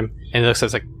flying at him. And he looks at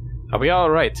us like, are we all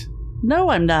right?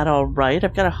 No, I'm not all right.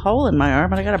 I've got a hole in my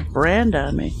arm and I got a brand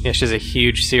on me. Yeah, she has a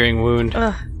huge searing wound.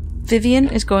 Vivian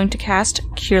is going to cast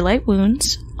Cure Light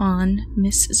Wounds on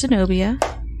Miss Zenobia.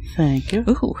 Thank you.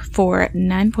 Ooh, for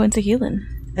 9 points of healing.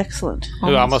 Excellent.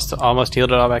 Who almost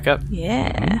healed it all back up.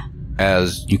 Yeah.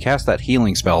 As you cast that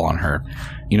healing spell on her,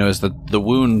 you notice that the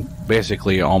wound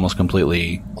basically almost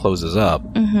completely closes up.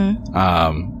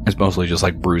 It's mostly just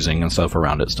like bruising and stuff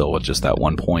around it still with just that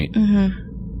one point.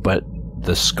 But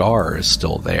the scar is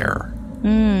still there.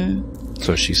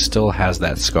 So she still has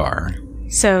that scar.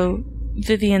 So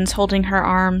Vivian's holding her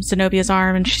arm, Zenobia's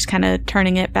arm, and she's kind of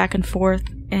turning it back and forth.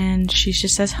 And she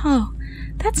just says, "Oh,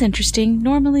 that's interesting.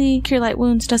 Normally, Cure Light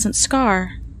Wounds doesn't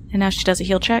scar." And now she does a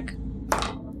heal check.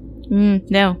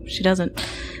 No, she doesn't.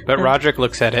 But Roderick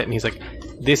looks at it and he's like,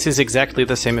 this is exactly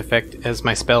the same effect as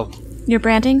my spell. Your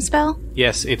branding spell?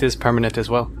 Yes, it is permanent as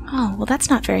well. Oh, well, that's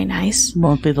not very nice.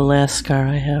 Won't be the last scar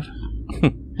I have.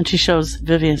 And she shows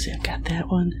Vivian, see, I got that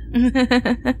one.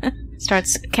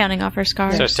 Starts counting off her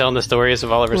scars. Starts telling the stories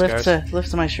of all of her scars.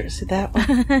 Lifts my shirt. See that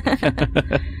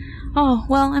one? Oh,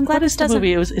 well, I'm glad What this is the doesn't...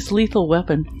 movie? It's Lethal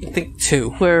Weapon. I think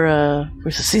 2. Where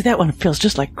she says, see that one? It feels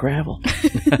just like gravel.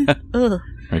 Ugh.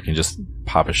 Or you can just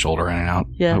pop his shoulder in and out.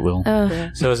 Yeah. It will.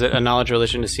 So is it a knowledge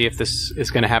religion to see if this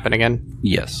is going to happen again?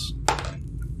 Yes.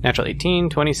 Natural 18,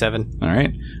 27. All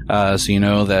right. So you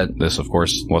know that this, of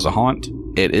course, was a haunt.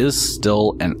 It is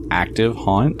still an active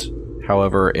haunt.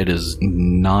 However, it is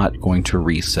not going to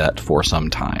reset for some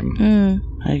time.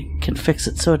 I can fix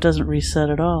it so it doesn't reset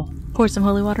at all. Pour some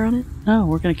holy water on it? No,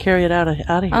 we're going to carry it out of here.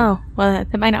 Oh, well,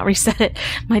 that might not reset it.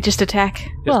 Might just attack.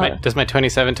 Does my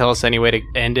 27 tell us any way to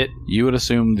end it? You would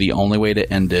assume the only way to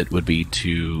end it would be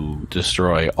to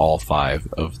destroy all 5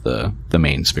 of the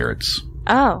main spirits.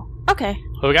 Oh, okay.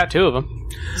 Well, we got 2 of them.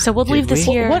 So we'll leave this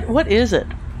here. What is it?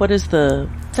 What is the...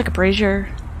 It's like a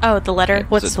brazier. Oh, the letter.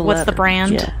 What's the letter?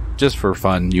 brand? Yeah. Just for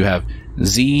fun, you have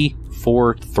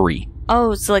Z43.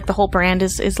 Oh, so like the whole brand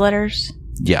is letters?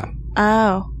 Yeah.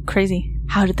 Oh, crazy.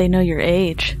 How did they know your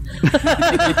age?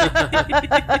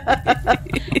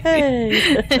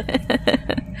 Hey.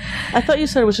 I thought you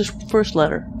said it was just first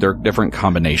letter. They're different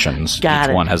combinations. Got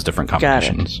Each it. one has different Got it.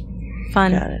 combinations.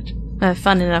 Fun. Got it.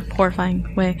 Fun in a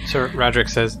horrifying way. So Roderick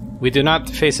says, we do not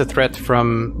face a threat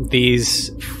from these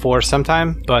for some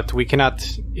time, but we cannot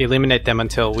eliminate them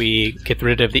until we get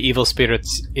rid of the evil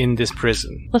spirits in this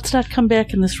prison. Let's not come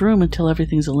back in this room until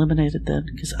everything's eliminated then,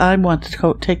 because I want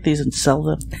to take these and sell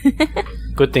them.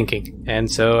 Good thinking. And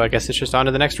so I guess it's just on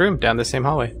to the next room, down the same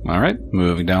hallway. All right,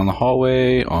 moving down the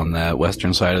hallway on that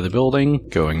western side of the building,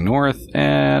 going north,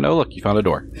 and oh look, you found a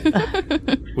door.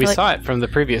 We saw it from the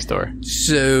previous door.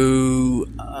 So,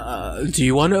 do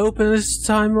you want to open this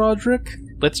time, Roderick?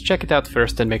 Let's check it out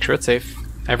first and make sure it's safe.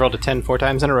 I've rolled a 10 4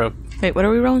 times in a row. Wait, what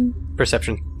are we rolling?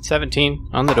 Perception. 17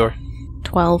 on the door.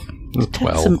 12.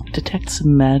 Detect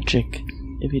some magic,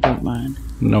 if you don't mind.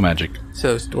 No magic.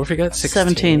 So, Dwarfy got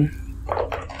 16. 17.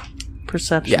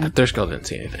 Perception. Yeah, Thurskill didn't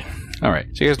see anything. All right,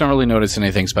 so you guys don't really notice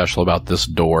anything special about this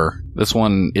door. This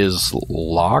one is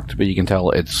locked, but you can tell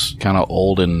it's kind of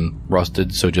old and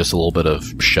rusted, so just a little bit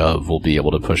of shove will be able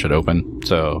to push it open.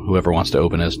 So whoever wants to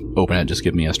open it, just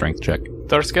give me a strength check.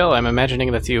 Thorskill, I'm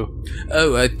imagining that's you.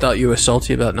 Oh, I thought you were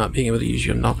salty about not being able to use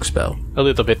your knock spell. A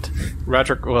little bit.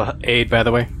 Roderick will aid, by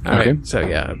the way. Alright, so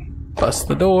yeah, bust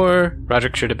the door.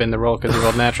 Roderick should have been the roll because he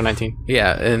rolled a natural 19.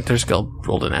 Yeah, and Thurskill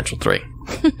rolled a natural 3.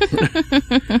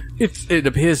 It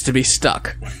appears to be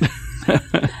stuck.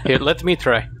 Here, let me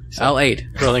try. So, I'll aid.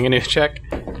 rolling a new check.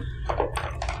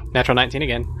 Natural 19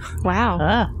 again. Wow.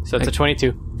 Ah. So it's a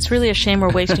 22. It's really a shame we're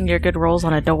wasting your good rolls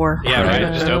on a door. Yeah,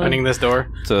 right? Just opening this door.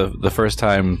 So the first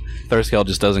time, Thurskill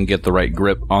just doesn't get the right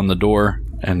grip on the door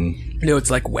and No, it's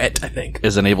like wet, I think.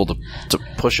 isn't able to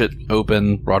push it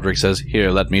open. Roderick says, "Here,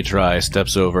 let me try."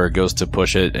 Steps over, goes to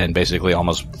push it, and basically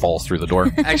almost falls through the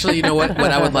door. Actually, you know what?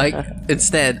 What I would like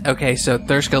instead, okay, so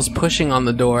Thurskill's pushing on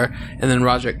the door, and then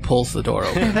Roderick pulls the door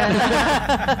open.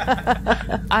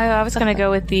 I was going to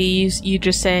go with you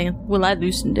just saying, well, I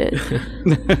loosened it.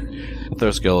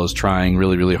 Thurskill is trying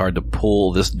really, really hard to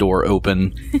pull this door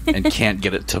open and can't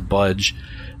get it to budge.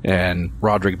 And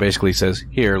Roderick basically says,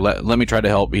 "Here, let me try to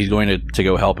help." He's going to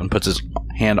go help and puts his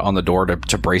hand on the door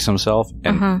to brace himself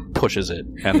and pushes it.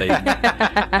 And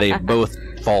they both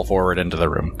fall forward into the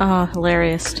room. Oh,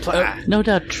 hilarious. No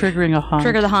doubt triggering a haunt.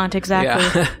 Trigger the haunt,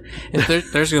 exactly. Yeah. And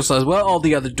Thurskill says, well, all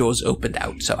the other doors opened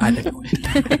out, so I didn't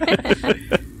know.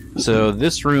 So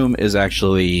this room is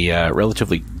actually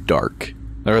relatively dark.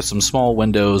 There are some small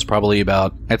windows, probably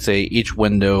about, I'd say each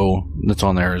window that's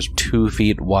on there is 2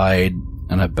 feet wide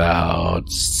and about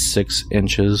 6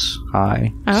 inches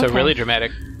high. So Okay. really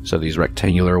dramatic. So these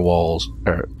rectangular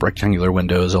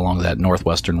windows along that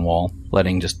northwestern wall,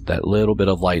 letting just that little bit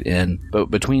of light in.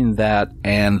 But between that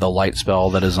and the light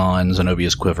spell that is on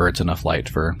Zenobia's quiver, it's enough light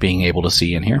for being able to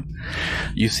see in here.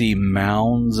 You see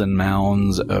mounds and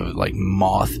mounds of like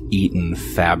moth-eaten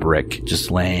fabric just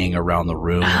laying around the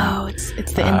room. Oh, it's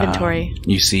the inventory.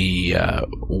 You see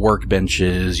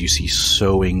workbenches, you see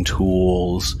sewing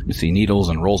tools, you see needles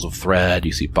and rolls of thread,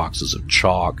 you see boxes of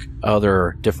chalk,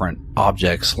 other different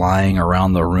objects lying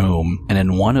around the room. And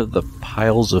in one of the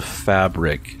piles of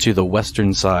fabric to the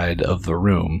western side of the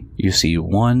room, you see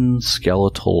one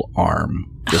skeletal arm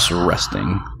just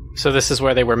resting. So this is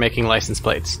where they were making license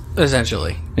plates.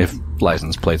 Essentially. If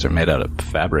license plates are made out of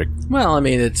fabric. Well, I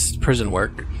mean, it's prison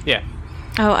work. Yeah.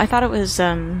 Oh, I thought it was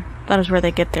where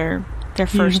they get their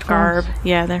first Uniforms? garb.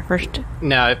 Yeah, their first.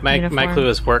 No, my Uniform. clue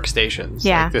is workstations.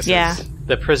 Yeah, Like, this yeah. is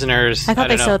the prisoners. I thought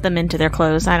they don't know, sewed them into their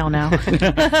clothes. I don't know.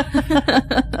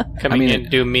 coming in,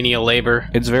 do menial labor.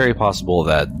 It's very possible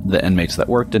that the inmates that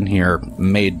worked in here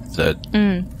made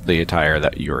the attire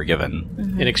that you were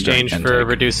given. In exchange And for a take-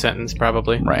 reduced sentence,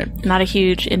 probably. Right. Not a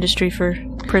huge industry for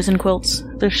prison quilts.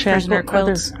 There's Prisoner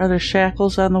quilts. Are there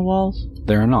shackles on the walls?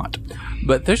 They're not.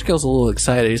 But Thurskill's a little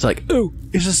excited. He's like, oh,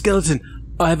 it's a skeleton.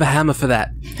 I have a hammer for that.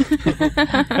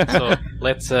 So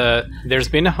let's. There's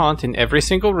been a haunt in every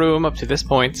single room up to this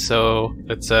point. So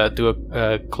let's do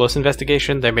a close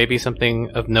investigation. There may be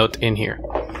something of note in here.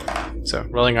 So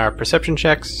rolling our perception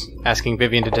checks, asking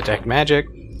Vivian to detect magic.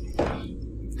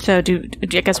 So I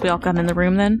guess we all come in the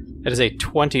room then? That is a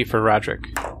 20 for Roderick.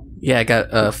 Yeah, I got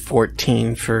a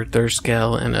 14 for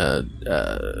Thurskill and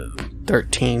a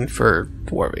 13 for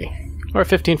Dwarvy. Or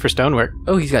 15 for stonework.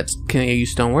 Oh, can I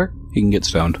use stonework? He can get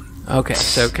stoned. Okay,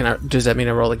 so does that mean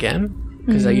I roll again?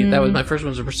 Because that was my first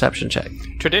one's a perception check.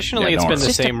 Traditionally, Yeah, it's don't been worry.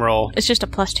 the same roll. It's just a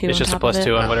 +2. It's just a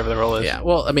 +2 on whatever the roll is. Yeah,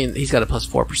 well, I mean, he's got a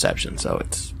 +4 perception, so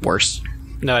it's worse.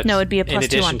 No, it's No, it'd be a in +2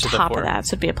 addition on to the top 4. of that, so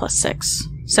it'd be a +6.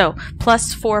 So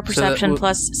 +4 perception,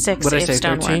 +6 What did I if say,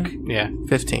 stonework. 13? Yeah,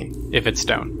 15. if it's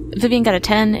stone. Vivian got a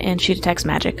 10, and she detects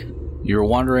magic. You're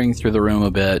wandering through the room a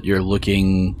bit. You're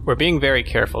looking, We're being very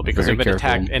careful because Very we've been careful.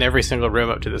 attacked in every single room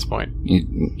up to this point.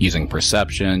 using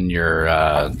perception. You're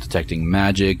detecting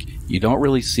magic. You don't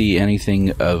really see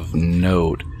anything of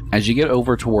note, As you get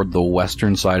over toward the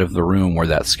western side of the room where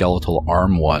that skeletal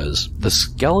arm was, the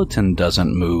skeleton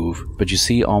doesn't move, but you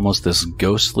see almost this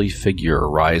ghostly figure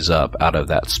rise up out of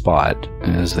that spot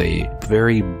as a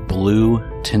very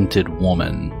blue-tinted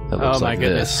woman that looks like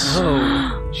this.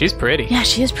 Oh, she's pretty. Yeah,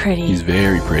 she is pretty. She's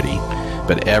very pretty,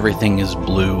 but everything is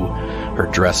blue. Her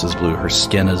dress is blue, her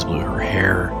skin is blue, her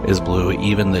hair is blue,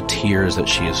 even the tears that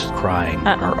she is crying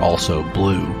are also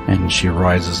blue. And she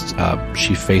rises up,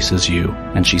 she faces you,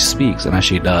 and she speaks, and as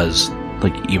she does,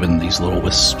 like even these little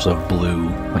wisps of blue,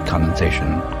 like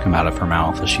condensation, come out of her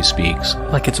mouth as she speaks.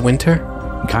 Like it's winter?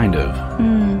 Kind of.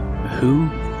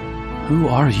 Who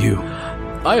are you?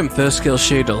 I am Thurskill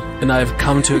Shadle, and I have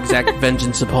come to exact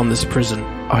vengeance upon this prison.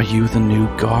 Are you the new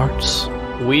guards?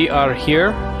 We are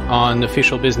here on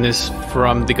official business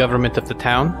from the government of the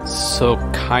town, so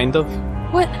kind of.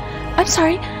 What? I'm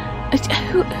sorry.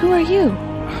 Who are you?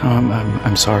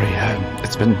 I'm sorry.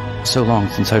 It's been so long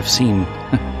since I've seen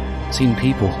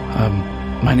people.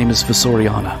 My name is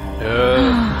Visoriana.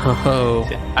 Oh.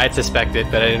 I'd suspected,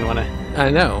 but I didn't want to. I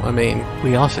know. I mean,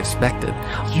 we all suspected.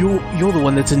 You're the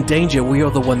one that's in danger. We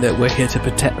are the one that we're here to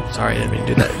protect. Sorry, I didn't mean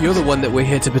to do that. You're the one that we're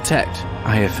here to protect.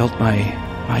 I have felt my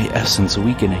essence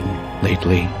weakening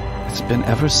lately. It's been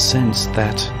ever since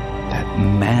that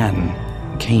man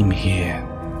came here.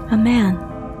 A man?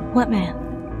 What man?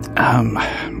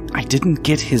 I didn't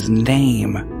get his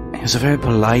name. He was a very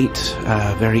polite,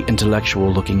 very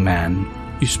intellectual-looking man.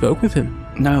 You spoke with him?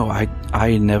 No,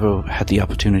 I never had the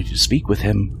opportunity to speak with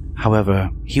him. However,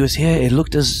 he was here. It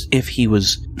looked as if he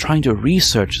was trying to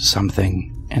research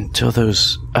something until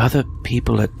those other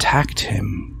people attacked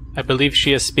him. I believe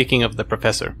she is speaking of the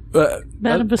professor.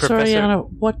 Madame Visoriana,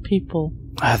 what people?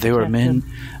 They were men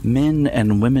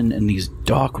and women in these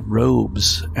dark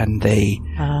robes, and they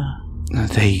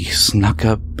snuck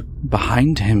up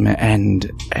behind him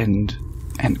and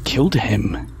killed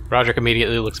him. Roderick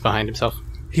immediately looks behind himself.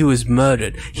 He was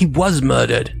murdered. He was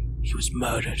murdered. He was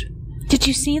murdered. Did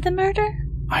you see the murder?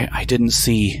 I didn't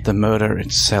see the murder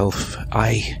itself.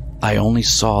 I only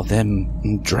saw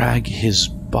them drag his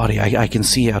body. I can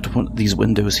see out these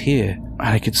windows here, and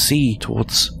I could see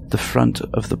towards the front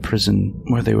of the prison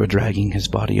where they were dragging his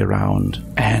body around.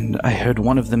 And I heard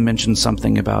one of them mention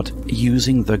something about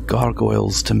using the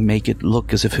gargoyles to make it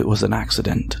look as if it was an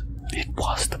accident. It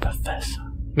was the professor.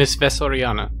 Miss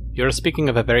Vesoriana, you're speaking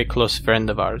of a very close friend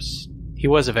of ours. He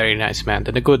was a very nice man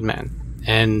and a good man.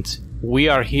 And we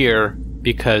are here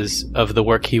because of the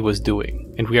work he was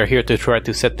doing. And we are here to try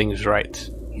to set things right.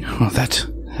 Well, that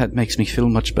makes me feel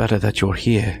much better that you're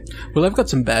here. Well, I've got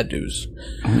some bad news.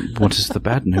 What is the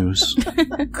bad news?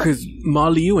 Because,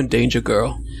 Molly, you in danger,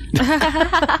 girl.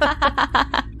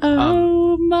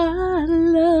 Oh, my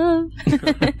love.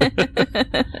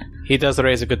 He does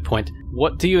raise a good point.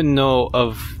 What do you know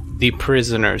of the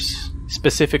prisoners,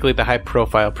 specifically the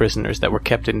high-profile prisoners that were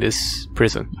kept in this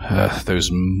prison? Those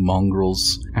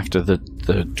mongrels. After the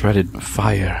dreaded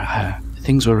fire,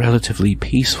 things were relatively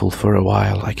peaceful for a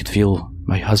while. I could feel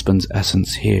my husband's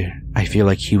essence here. I feel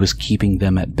like he was keeping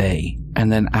them at bay.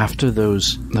 And then after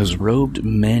those robed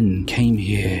men came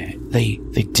here, they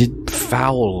did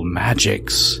foul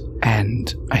magics,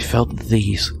 and I felt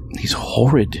these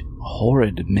horrid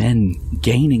men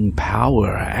gaining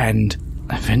power, and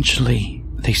eventually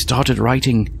they started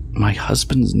writing my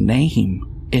husband's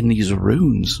name in these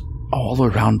runes all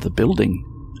around the building.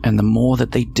 And the more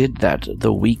that they did that,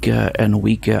 the weaker and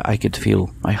weaker I could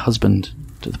feel my husband,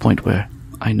 to the point where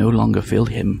I no longer feel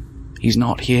him. He's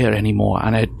not here anymore,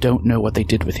 and I don't know what they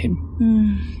did with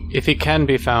him. If he can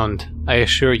be found, I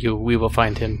assure you we will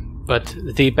find him. But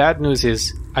the bad news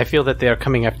is, I feel that they are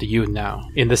coming after you now,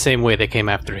 in the same way they came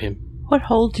after him. What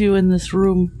holds you in this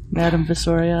room, Madame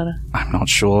Visoriana? I'm not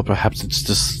sure. Perhaps it's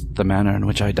just the manner in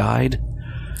which I died.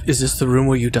 Is this the room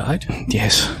where you died?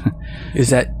 Yes. Is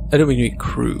that... I don't mean to be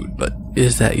crude, but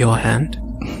is that your hand?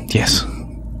 Yes,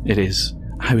 it is.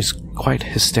 I was quite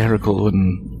hysterical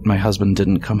when my husband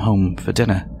didn't come home for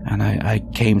dinner, and I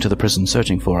came to the prison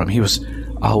searching for him. He was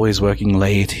always working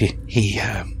late. He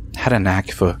had a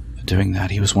knack for doing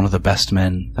that. He was one of the best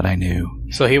men that I knew.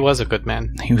 So he was a good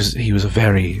man. He was a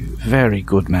very, very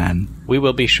good man. We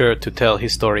will be sure to tell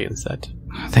historians that.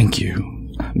 Thank you.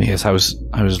 Yes, I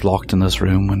was locked in this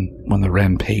room when the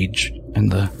rampage in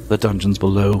the dungeons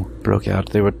below broke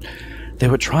out. They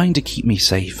were trying to keep me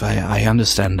safe. I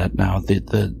understand that now.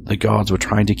 The guards were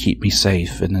trying to keep me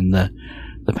safe, and in the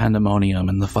pandemonium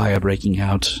and the fire breaking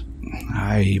out,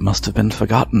 I must have been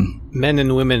forgotten. Men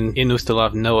and women in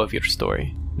Ustalov know of your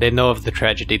story. They know of the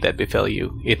tragedy that befell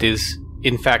you. It is,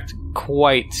 in fact,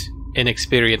 quite an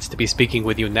experience to be speaking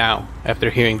with you now, after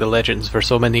hearing the legends for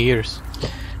so many years.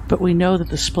 But we know that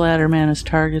the Splatter Man is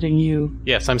targeting you.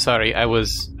 Yes, I'm sorry. I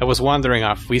was wandering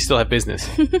off. We still have business.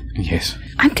 Yes.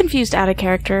 I'm confused out of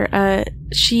character.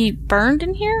 She burned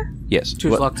in here? Yes. She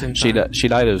was locked in. She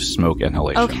died of smoke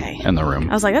inhalation in the room.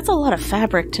 I was like, that's a lot of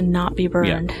fabric to not be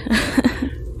burned.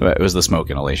 But it was the smoke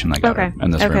inhalation that got her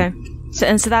in this room. So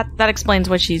that explains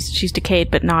why she's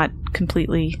decayed, but not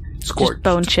completely Scorched. just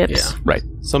bone chips. Yeah. Right.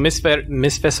 So, Miss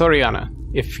Vesoriana,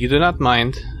 if you do not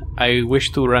mind, I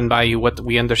wish to run by you what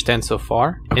we understand so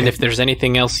far, and if there's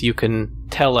anything else you can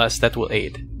tell us that will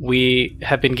aid. We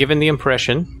have been given the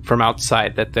impression from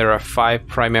outside that there are 5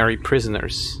 primary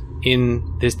prisoners in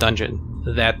this dungeon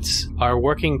that are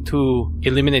working to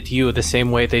eliminate you the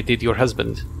same way they did your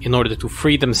husband in order to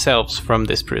free themselves from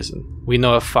this prison. We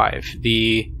know of 5.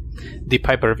 The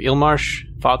Piper of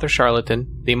Ilmarsh, Father Charlatan,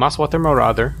 the Mosswater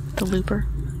Marauder, The Looper.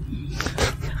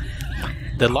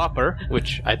 the Lopper,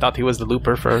 which I thought he was the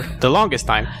Looper for the longest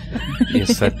time.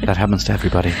 Yes, that happens to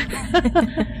everybody.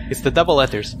 It's the double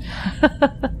letters.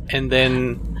 And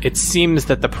then it seems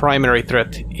that the primary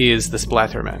threat is the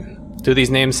Splatterman. Do these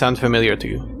names sound familiar to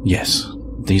you? Yes.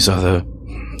 These are the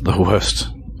worst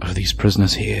of these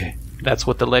prisoners here. That's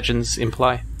what the legends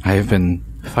imply. I have been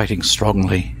fighting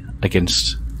strongly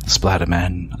against the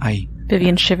Splatterman.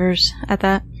 Vivian shivers at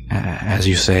that. As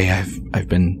you say, I've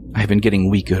been getting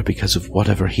weaker because of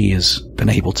whatever he has been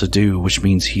able to do, which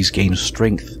means he's gained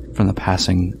strength from the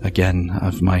passing again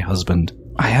of my husband.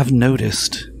 I have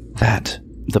noticed that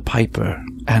the Piper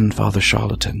and Father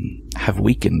Charlatan have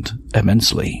weakened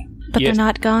immensely. But Yes. they're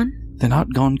not gone? They're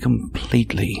not gone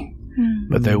completely,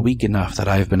 but they're weak enough that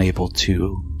I've been able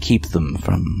to keep them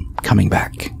from coming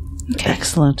back. Okay.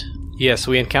 Excellent. Yes,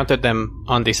 we encountered them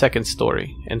on the second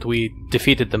story, and we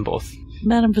defeated them both.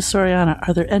 Madame Vesoriana,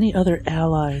 are there any other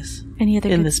allies Any other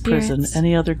in good this spirits? prison?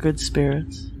 Any other good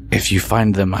spirits? If you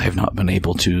find them, I have not been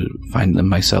able to find them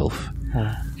myself.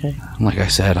 Okay. Like I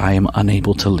said, I am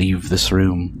unable to leave this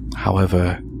room.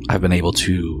 However, I've been able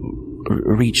to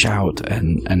reach out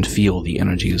and feel the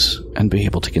energies and be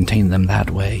able to contain them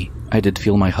that way. I did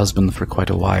feel my husband for quite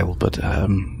a while, but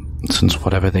since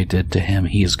whatever they did to him,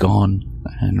 he is gone.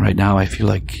 And right now I feel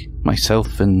like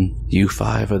myself and you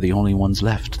 5 are the only ones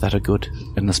left that are good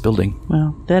in this building.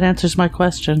 Well, that answers my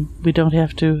question. We don't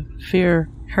have to fear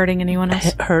Hurting anyone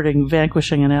else?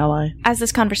 vanquishing an ally. As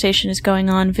this conversation is going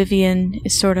on, Vivian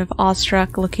is sort of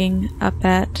awestruck looking up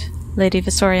at Lady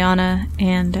Vesoriana,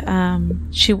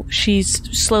 and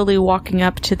she's slowly walking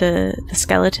up to the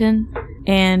skeleton,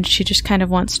 and she just kind of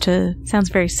wants to, sounds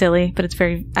very silly, but I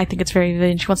think it's very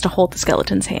Vivian, she wants to hold the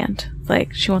skeleton's hand.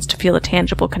 Like, she wants to feel a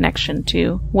tangible connection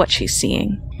to what she's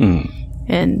seeing.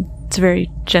 And it's a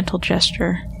very gentle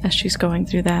gesture as she's going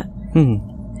through that.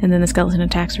 And then the skeleton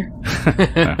attacks her.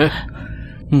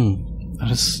 That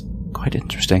is quite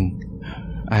interesting.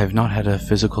 I have not had a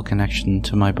physical connection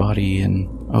to my body in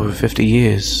over 50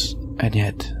 years, and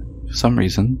yet, for some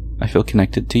reason, I feel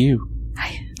connected to you.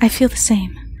 I feel the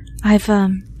same.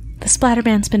 The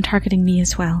Splatterman's been targeting me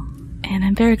as well, and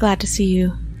I'm very glad to see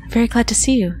you. I'm very glad to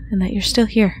see you, and that you're still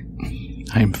here.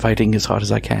 I am fighting as hard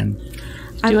as I can.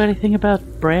 Do anything about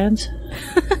brands?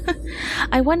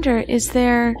 I wonder,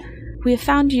 we have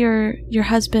found your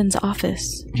husband's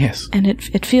office, Yes. and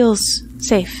it feels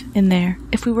safe in there.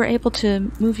 If we were able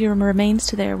to move your remains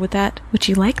to there, would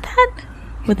you like that?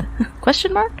 With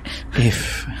question mark?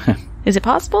 If Is it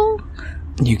possible?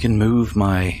 you can move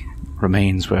my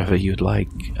remains wherever you'd like,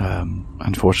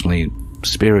 unfortunately,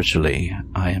 spiritually,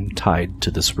 I am tied to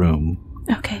this room,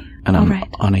 Okay. and All I'm right.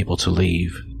 unable to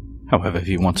leave. However, if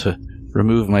you want to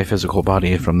remove my physical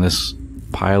body from this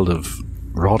pile of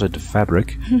rotted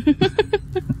fabric,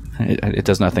 it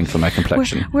does nothing for my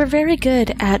complexion. We're very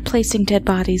good at placing dead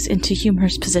bodies into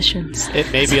humorous positions.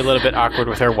 It may be a little bit awkward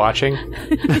with her watching.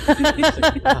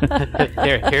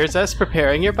 Here's us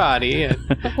preparing your body.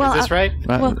 Well, Is this right?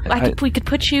 Well, we could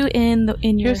put you in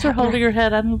your. Here's her holding her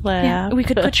head on the lap. Yeah, we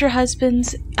could put your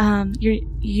husband's,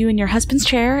 you in your husband's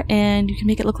chair, and you can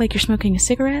make it look like you're smoking a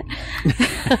cigarette.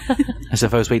 As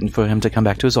if I was waiting for him to come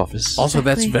back to his office. Also,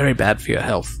 that's very bad for your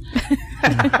health.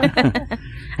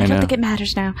 I don't think it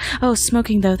matters now. Oh,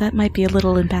 smoking though, that might be a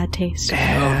little in bad taste.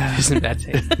 Oh, isn't that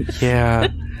taste? Yeah.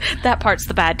 That part's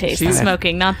the bad taste. The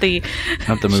smoking, not the.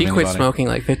 Not the She moving quit body. smoking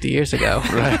like 50 years ago.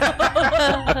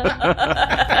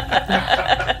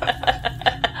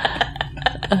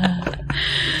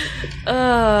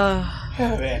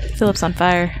 Philip's on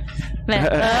fire.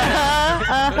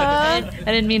 I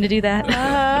didn't mean to do that.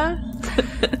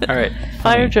 All right.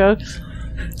 Fire jokes.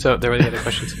 So there were the other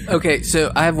questions. Okay,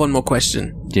 so I have one more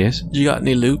question. Yes. You got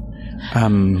any loot?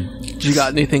 You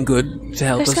got anything good to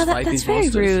help us fight these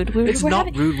monsters? That's very rude. It's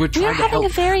not rude. We're trying to help. We're having a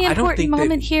very I don't important think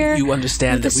moment that here. you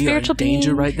understand that we are in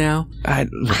danger right now.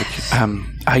 I'm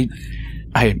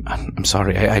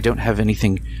sorry. I don't have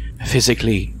anything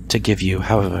physically to give you.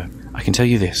 However, I can tell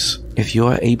you this. If you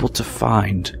are able to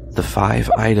find the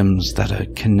 5 items that are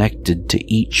connected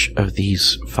to each of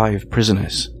these 5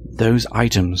 prisoners, those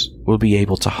items will be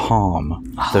able to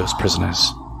harm those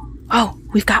prisoners. Oh,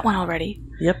 we've got one already.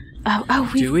 Yep.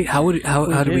 Do we? How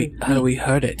do we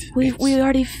hurt it? We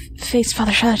already faced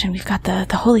Father Charlatan. We've got the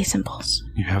holy symbols.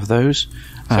 You have those?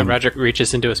 So Roderick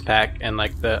reaches into his pack and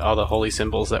all the holy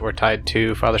symbols that were tied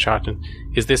to Father Charlatan.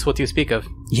 Is this what you speak of?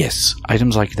 Yes,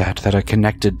 items like that are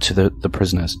connected to the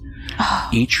prisoners. Oh.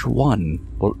 Each one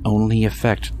will only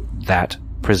affect that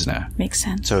prisoner. Makes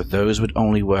sense. So those would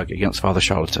only work against Father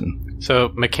Charlatan.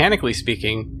 So mechanically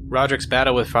speaking, Roderick's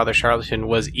battle with Father Charlatan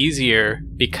was easier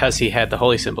because he had the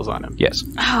holy symbols on him. Yes.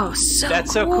 Oh, so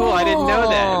That's so cool. I didn't know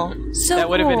that. So that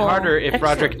would have been cool. harder if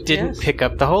Excellent. Roderick didn't Yes. pick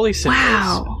up the holy symbols.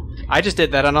 Wow. I just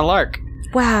did that on a lark.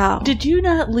 Wow. Did you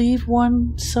not leave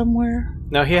one somewhere?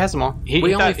 No, he has them all.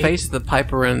 We only faced the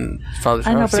Piper and Father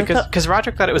I know, Charles. but Because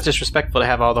Roderick thought it was disrespectful to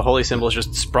have all the holy symbols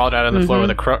just sprawled out on the floor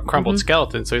with a crumbled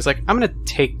skeleton. So he's like, I'm going to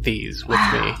take these with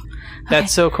me.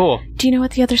 That's so cool. Do you know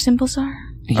what the other symbols are?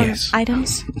 Yes. Or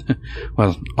items?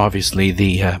 Well, obviously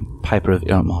the Piper of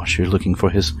Ilmarsh, you're looking for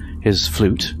his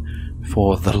flute.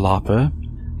 For the Lopper,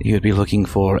 you'd be looking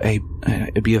for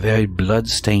it'd be a very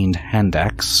blood-stained hand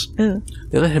axe. Ooh.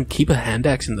 They let him keep a hand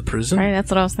axe in the prison? Right,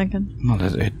 that's what I was thinking. Well,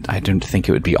 I don't think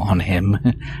it would be on him.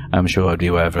 I'm sure it'd be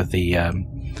wherever the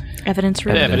Evidence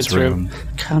room. Evidence room.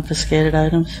 Confiscated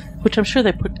items, which I'm sure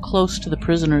they put close to the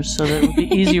prisoners so that it would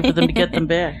be easier for them to get them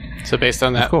back. So based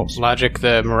on that course. logic,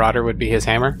 the Marauder would be his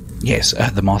hammer? Yes,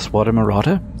 the Mosswater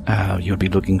Marauder. You'd be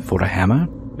looking for a hammer.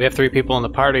 We have 3 people in the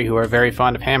party who are very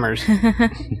fond of hammers.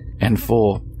 And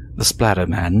for the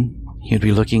Splatterman, you'd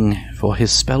be looking for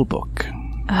his spell book.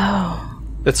 Oh.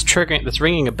 That's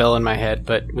ringing a bell in my head,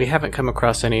 but we haven't come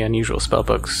across any unusual spell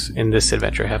books in this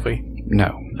adventure, have we?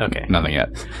 No. Okay. Nothing yet.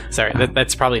 Sorry,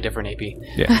 that's probably a different AP.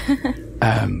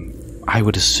 Yeah. I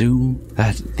would assume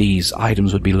that these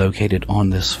items would be located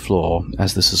on this floor,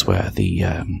 as this is where the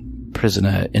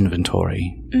prisoner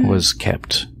inventory was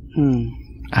kept.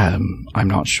 I'm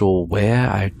not sure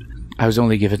where. I was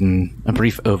only given a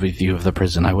brief overview of the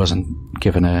prison. I wasn't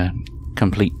given a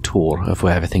complete tour of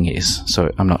where everything is,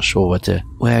 so I'm not sure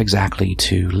where exactly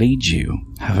to lead you.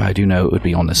 However, I do know it would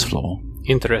be on this floor.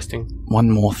 Interesting. One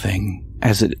more thing.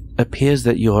 As it appears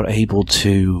that you're able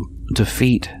to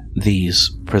defeat these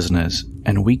prisoners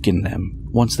and weaken them,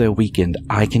 once they're weakened,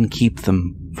 I can keep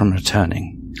them from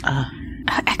returning.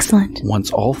 Excellent.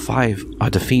 Once all 5 are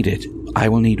defeated, I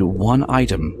will need one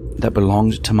item that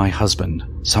belonged to my husband,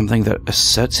 something that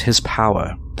asserts his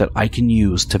power that I can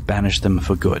use to banish them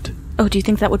for good. Oh, do you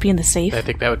think that would be in the safe? I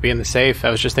think that would be in the safe.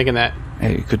 I was just thinking that.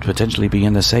 It could potentially be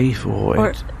in the safe, or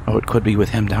it could be with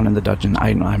him down in the dungeon.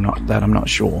 I'm not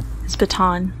sure. His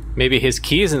baton. Maybe his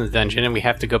key is in the dungeon and we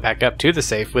have to go back up to the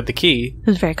safe with the key. It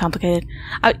was very complicated.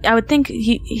 I would think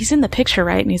he's in the picture,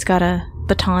 right? And he's got a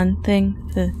baton thing.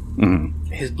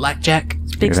 His blackjack?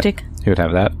 Big stick. He would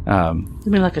have that.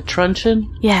 You mean like a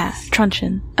truncheon? Yeah,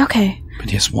 truncheon. Okay.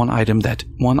 But yes, one item that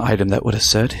would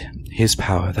assert his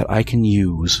power that I can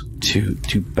use to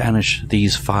banish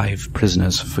these 5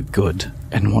 prisoners for good.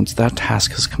 And once that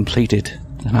task is completed,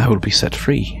 then I will be set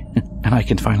free, and I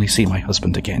can finally see my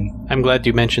husband again. I'm glad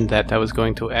you mentioned that. I was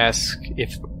going to ask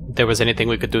if there was anything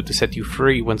we could do to set you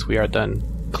free once we are done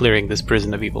clearing this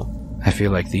prison of evil. I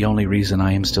feel like the only reason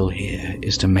I am still here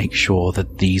is to make sure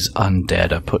that these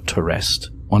undead are put to rest.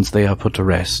 Once they are put to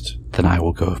rest, then I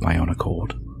will go of my own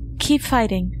accord. Keep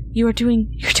fighting. You're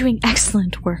doing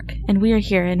excellent work, and we are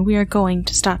here, and we are going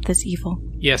to stop this evil.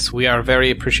 Yes, we are very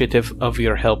appreciative of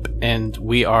your help, and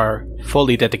we are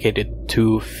fully dedicated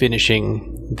to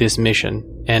finishing this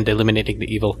mission and eliminating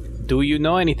the evil. Do you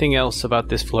know anything else about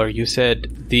this floor? You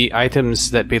said the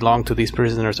items that belong to these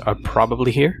prisoners are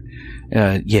probably here?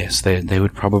 Yes, they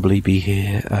would probably be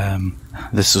here.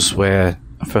 This is where,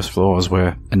 first floor is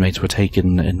where inmates were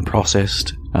taken and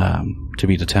processed to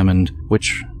be determined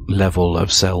which level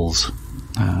of cells,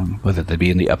 whether they be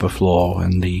in the upper floor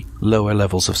and the lower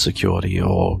levels of security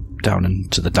or down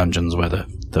into the dungeons where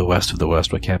the worst of the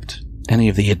worst were kept. Any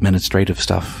of the administrative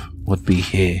stuff would be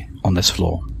here on this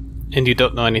floor. And you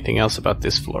don't know anything else about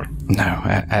this floor? No,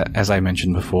 as I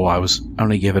mentioned before, I was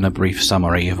only given a brief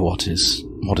summary of what is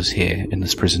here in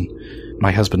this prison.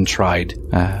 My husband tried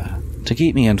to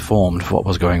keep me informed of what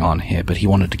was going on here, but he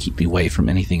wanted to keep me away from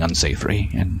anything unsavory,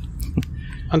 and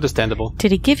Understandable.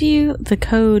 Did he give you the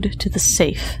code to the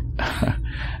safe?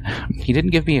 He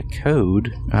didn't give me a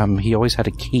code. He always had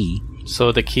a key.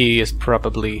 So the key is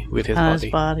probably with his On body.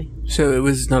 his body. So it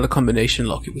was not a combination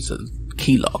lock, it was a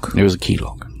key lock. It was a key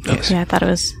lock. Yes. Yeah, I thought it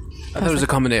was. I thought it was a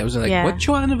combination. I was like, Yeah. what's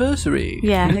your anniversary?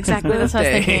 Yeah, exactly. That's what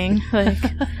I was Birthday. thinking. Like,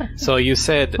 So you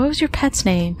said what was your pet's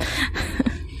name?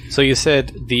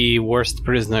 the worst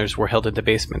prisoners were held in the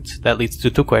basement. That leads to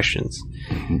two questions.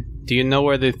 Do you know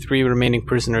where the 3 remaining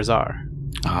prisoners are?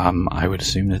 I would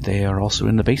assume that they are also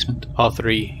in the basement. All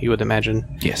 3, you would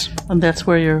imagine. Yes. And that's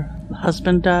where your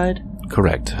husband died?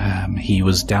 Correct. He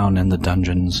was down in the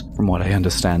dungeons, from what I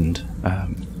understand,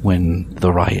 when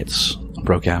the riots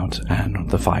broke out and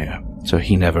the fire. So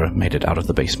he never made it out of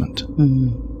the basement.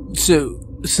 So,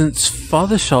 since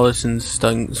Father Charlatan's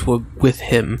stones were with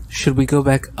him, should we go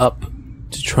back up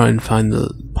to try and find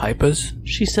the pipers?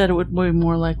 She said it would be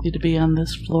more likely to be on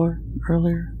this floor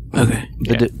earlier. Okay.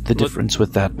 The difference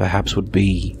with that perhaps would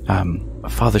be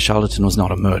Father Charlatan was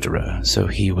not a murderer, so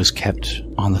he was kept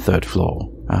on the 3rd floor.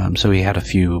 So he had a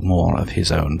few more of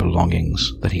his own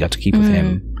belongings that he got to keep with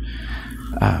him.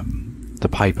 The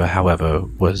piper, however,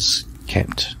 was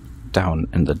kept down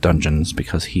in the dungeons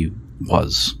because he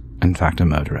was, in fact, a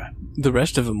murderer. The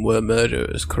rest of them were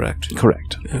murderers, correct?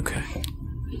 Correct. Okay.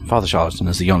 Father Charlatan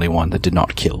is the only one that did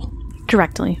not kill.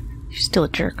 Directly. You're still a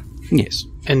jerk. Yes.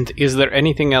 And is there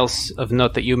anything else of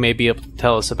note that you may be able to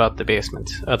tell us about the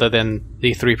basement, other than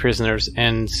the 3 prisoners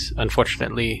and,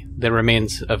 unfortunately, the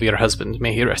remains of your husband?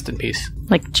 May he rest in peace.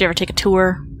 Like, did you ever take a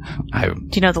tour? Do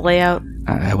you know the layout?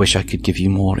 I wish I could give you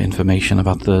more information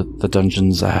about the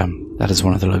dungeons. That is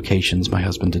one of the locations my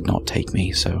husband did not take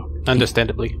me, so...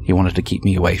 Understandably. He wanted to keep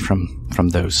me away from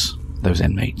those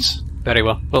inmates. Very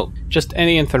well. Well, just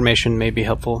any information may be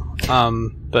helpful.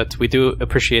 But we do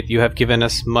appreciate you have given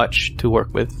us much to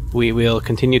work with. We will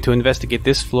continue to investigate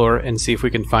this floor and see if we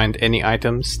can find any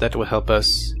items that will help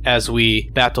us as we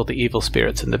battle the evil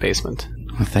spirits in the basement.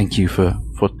 Thank you for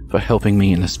helping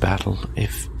me in this battle.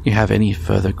 If you have any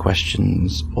further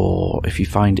questions, or if you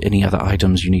find any other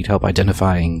items you need help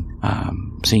identifying,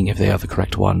 seeing if they are the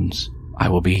correct ones, I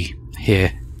will be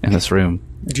here in this room.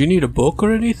 Do you need a book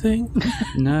or anything?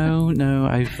 No,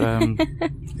 I've...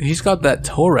 He's got that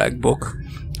Torag book.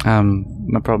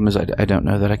 My problem is I don't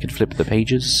know that I could flip the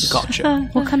pages. Gotcha.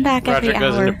 We'll come back every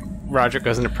hour. Roger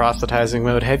goes into proselytizing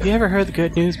mode. Have you ever heard the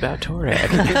good news about Torag?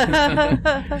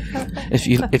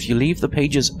 If you leave the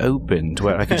pages open to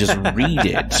where I could just read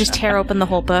it. Just tear open the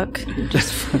whole book.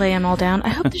 Just lay them all down. I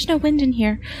hope there's no wind in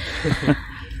here.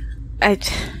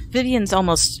 Vivian's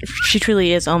she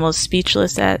truly is almost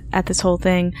speechless at this whole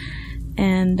thing.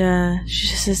 And she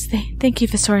just says, thank you,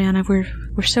 Visoriana.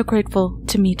 We're so grateful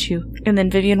to meet you. And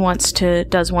then Vivian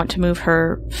does want to move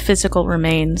her physical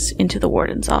remains into the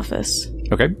warden's office.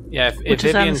 Okay. Yeah, Which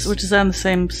is on the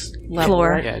same level,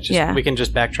 Floor. right? Yeah, we can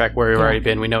just backtrack where we've already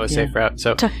been. We know a safe route.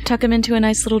 So Tuck him into a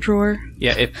nice little drawer.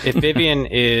 yeah, if Vivian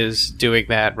is doing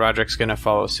that, Roderick's going to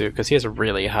follow suit because he has a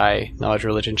really high knowledge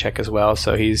religion check as well.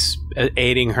 So he's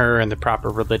aiding her in the proper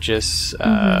religious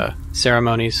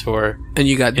ceremonies for. And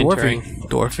you got entering.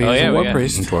 Dorothy Oh, is yeah, a we war got-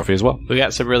 priest. And Torfy as well. We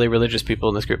got some really religious people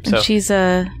in this group. So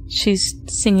And she's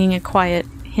singing a quiet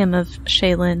hymn of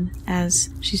Shaylin as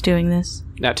she's doing this.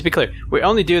 now, to be clear, we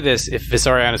only do this if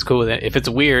Visoriana is cool with it. If it's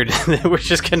weird, then we're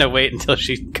just going to wait until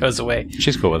she goes away.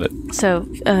 She's cool with it. So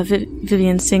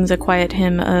Vivian sings a quiet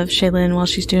hymn of Shaylin while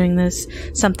she's doing this.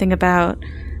 Something about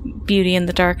beauty in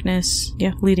the darkness,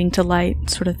 leading to light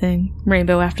sort of thing.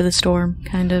 Rainbow after the storm,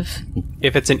 kind of.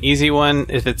 If it's an easy one,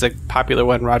 if it's a popular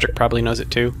one, Roderick probably knows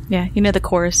it too. Yeah, you know the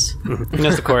chorus. He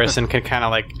knows the chorus and can kind of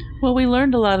like... Well, we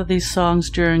learned a lot of these songs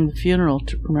during the funeral.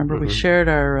 Remember, we shared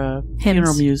our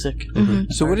funeral music.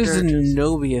 So what does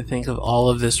Zenobia think of all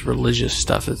of this religious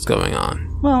stuff that's going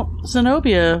on? Well,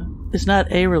 Zenobia is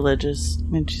not a-religious.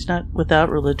 I mean, she's not without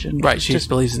religion. Right, she Just-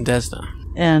 believes in Desna.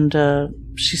 And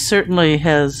she certainly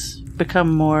has become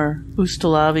more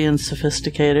Ustalavian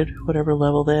sophisticated, whatever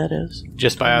level that is,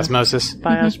 Just by osmosis.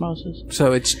 by osmosis.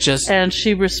 So it's just... And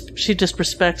she just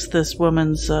respects this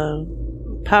woman's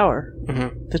power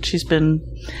that she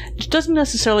doesn't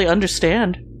necessarily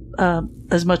understand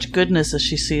as much goodness as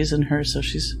she sees in her. So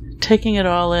she's taking it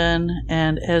all in,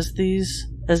 and as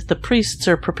the priests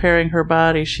are preparing her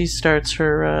body, she starts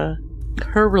her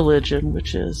religion,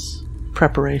 which is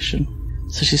preparation.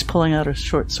 So she's pulling out her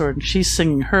short sword, and she's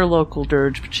singing her local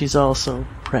dirge, but she's also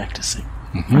practicing.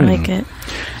 I like it.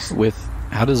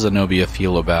 How does Zenobia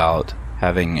feel about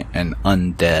having an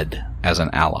undead as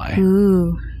an ally?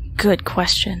 Ooh, good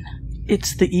question.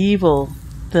 It's the evil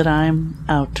that I'm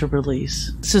out to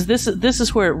release. So this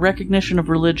is where recognition of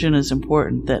religion is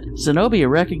important, that Zenobia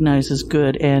recognizes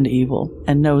good and evil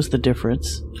and knows the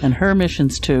difference. And her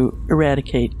mission's to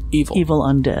eradicate evil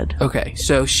undead. Okay,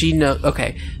 so she knows.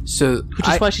 Okay, so which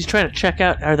is why she's trying to check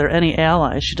out, are there any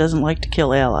allies? She doesn't like to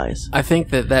kill allies. I think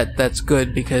that's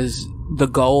good because the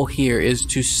goal here is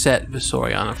to set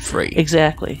Visoriana free.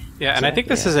 Exactly. Yeah, and I think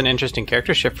this is an interesting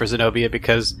character shift for Zenobia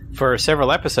because for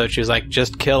several episodes she was like,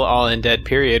 just kill all undead,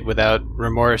 period, without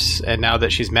remorse. And now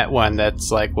that she's met one, that's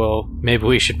like, well, maybe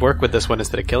we should work with this one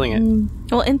instead of killing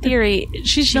it. Well, in theory,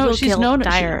 she's known about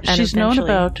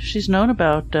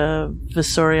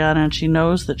Visoriana, and she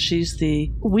knows that she's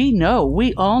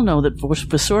we all know that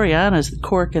Visoriana is the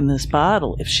cork in this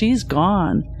bottle. If she's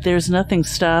gone, there's nothing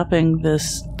stopping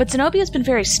this. But Zenobia's been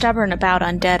very stubborn about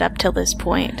undead up till this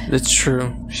point. That's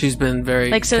true. She's been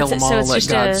very kill them all, let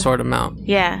God sort them out.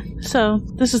 Yeah. So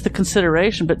this is the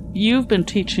consideration, but you've been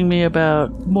teaching me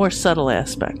about more subtle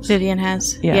aspects. Vivian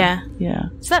has. Yeah.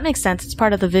 So that makes sense. It's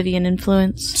part of the Vivian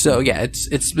influence. So yeah, this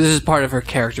is part of her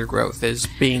character growth, is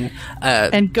being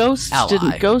and ghosts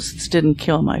ally. didn't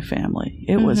kill my family.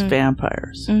 It was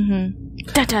vampires. Mm-hmm.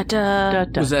 Da da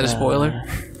da. Was that a spoiler?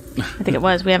 I think it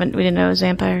was. We didn't know it was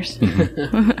vampires.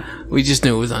 We just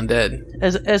knew it was undead.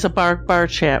 As a bar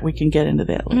chat, we can get into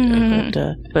that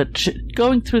later. But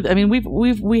going through,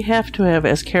 we have to have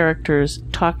as characters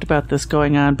talked about this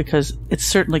going on, because it's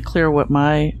certainly clear what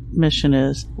my mission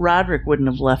is. Roderick wouldn't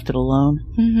have left it alone.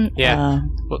 Mm-hmm. Yeah.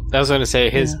 Well, I was going to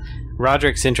say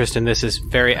Roderick's interest in this is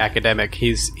very academic.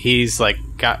 He's like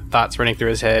got thoughts running through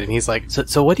his head, and he's like,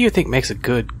 so what do you think makes a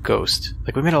good ghost?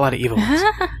 Like, we made a lot of evil ones.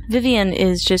 Vivian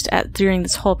is just during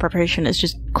this whole preparation is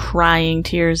just crying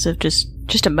tears of just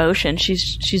emotion.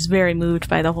 She's very moved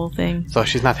by the whole thing. So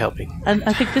she's not helping. And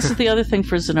I think this is the other thing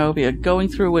for Zenobia, going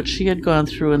through what she had gone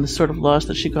through and the sort of loss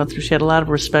that she'd gone through. She had a lot of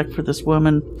respect for this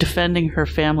woman defending her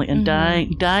family and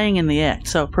dying in the act.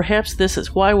 So perhaps this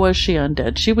is, why was she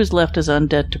undead? She was left as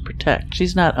undead to protect.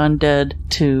 She's not undead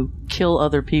to kill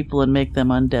other people and make them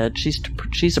undead.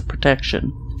 She's a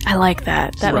protection. I like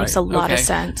that. That makes a lot of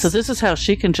sense. So this is how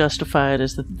she can justify it,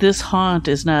 is that this haunt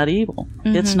is not evil.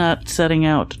 It's not setting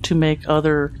out to make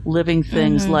other living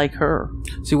things like her.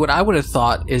 See, what I would have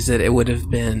thought is that it would have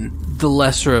been the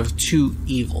lesser of two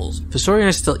evils. Visoriana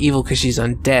is still evil because she's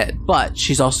undead, but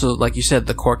she's also, like you said,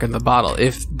 the cork in the bottle.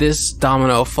 If this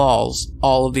domino falls,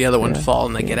 all of the other ones fall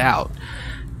and they get out.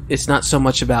 It's not so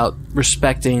much about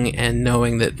respecting and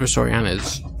knowing that Visoriana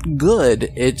is good.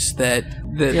 It's that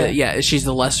she's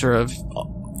the lesser of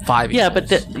 5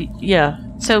 evils.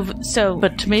 So,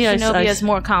 but to me, Zenobia is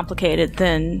more complicated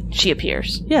than she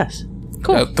appears. Yes.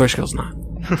 Cool. Thorskill's not.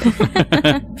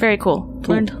 Very cool.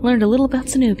 Learned a little about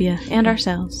Zenobia and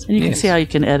ourselves. And you can see how you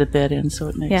can edit that in, so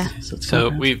it makes sense. So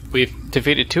we've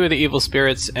defeated 2 of the evil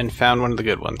spirits and found one of the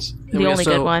good ones. The only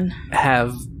good one.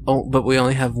 But we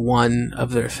only have one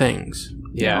of their things.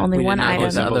 Yeah, only one item.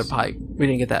 The other pipe. We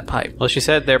didn't get that pipe. Well, she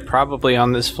said they're probably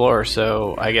on this floor,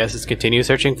 so I guess it's continue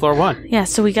searching floor 1. Yeah,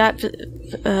 so we got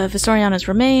Visoriana's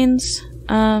remains,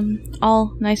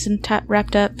 all nice and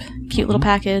wrapped up, cute little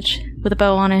package with a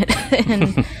bow on it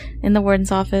in the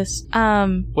warden's office.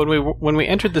 When we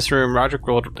entered this room, Roderick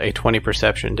rolled a 20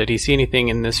 perception. Did he see anything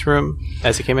in this room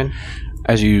as he came in?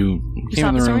 As you came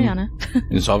in the Visoriana. room,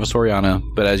 you saw Visoriana,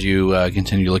 but as you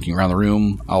continue looking around the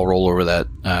room, I'll roll over that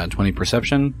 20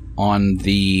 perception. On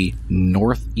the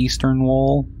northeastern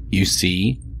wall, you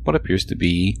see what appears to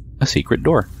be a secret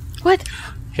door. What?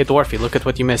 Hey, Dwarfy, look at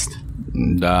what you missed.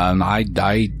 I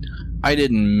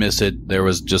didn't miss it. There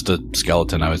was just a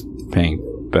skeleton I was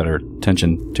paying better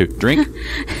attention to. Drink?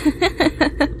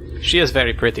 She is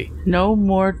very pretty. No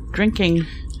more drinking.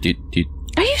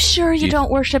 Are you sure you don't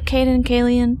worship Kaden and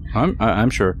Kalian? I'm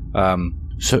sure.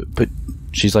 But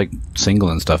she's like single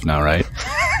and stuff now, right?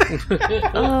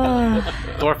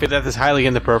 Dwarfy, that is highly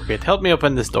inappropriate. Help me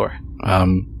open this door.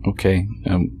 Okay.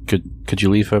 Could you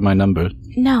leave her my number?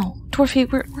 No, Dwarfy,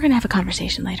 we're gonna have a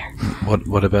conversation later.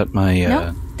 What about my?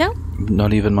 No.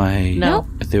 Not even my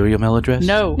ethereal mail address.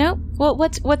 No. Well,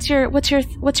 what's your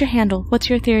handle? What's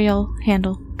your ethereal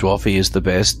handle? Dwarfy is the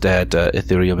best at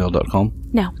etherealmail.com.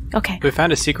 No. Okay. We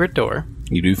found a secret door.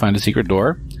 You do find a secret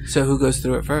door. So who goes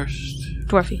through it first?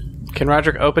 Dwarfy. Can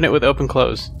Roderick open it with open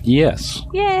close? Yes.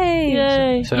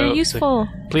 Yay! So You're useful.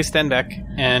 Please stand back,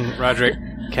 and Roderick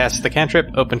casts the cantrip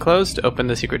open close to open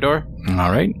the secret door.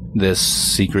 All right. This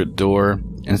secret door,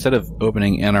 instead of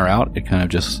opening in or out, it kind of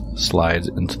just slides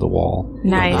into the wall.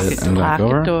 Nice. It's a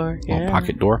pocket door. Yeah.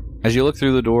 Pocket door. As you look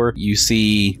through the door, you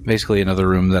see basically another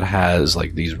room that has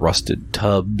like these rusted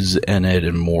tubs in it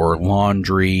and more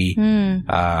laundry.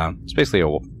 It's basically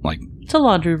It's a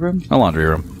laundry room. A laundry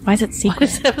room. Why is it Why secret?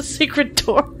 does it have a secret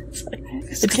door? It's like,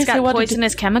 It's got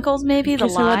poisonous chemicals, maybe? The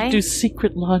They want lie? to do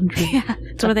secret laundry. Yeah.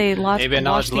 It's where they Maybe a wash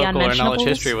knowledge the local or knowledge unmentionables.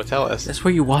 history will tell us. That's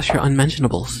where you wash your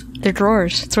unmentionables. Their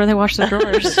drawers. It's where they wash their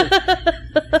drawers.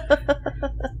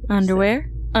 Underwear?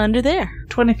 Under there.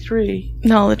 23.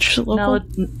 Knowledge local. Knowledge,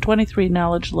 23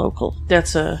 knowledge local.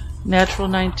 That's a natural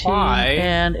 19 Why?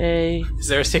 and a... Is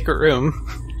there a secret room?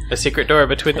 A secret door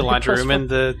between the laundry room and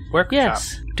the workshop?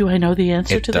 Yes. Do I know the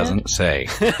answer It to doesn't say.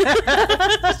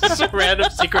 Just a random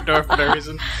secret door for no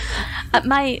reason.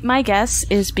 My guess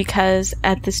is because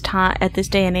at this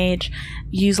day and age,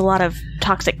 you use a lot of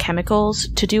toxic chemicals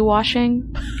to do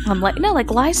washing. Like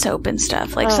lye soap and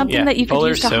stuff, like something Yeah, that you could Polar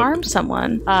use to soap. harm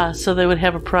someone. So they would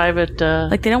have a private...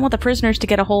 Like they don't want the prisoners to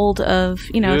get a hold of,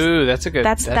 Ooh, that's a good.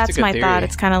 That's a good my theory. thought.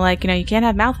 It's kind of like, you can't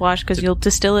have mouthwash because you'll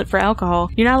distill it for alcohol.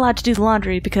 You're not allowed to do the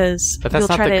laundry because But that's you'll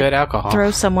not try the to good alcohol.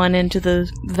 throw someone into the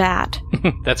vat.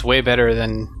 That's way better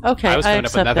than. Okay, I was coming up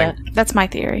with accept nothing. that. That's my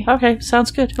theory. Okay, sounds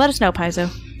good. Let us know, Paizo.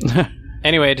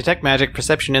 Anyway, detect magic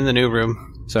perception in the new room.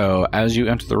 So as you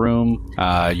enter the room,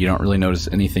 you don't really notice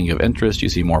anything of interest. You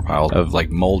see more piles of like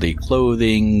moldy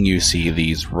clothing. You see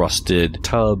these rusted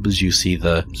tubs. You see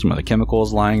some of the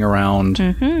chemicals lying around.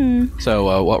 Mm-hmm.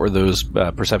 So what were those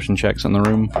perception checks in the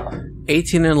room?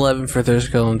 18 and 11 for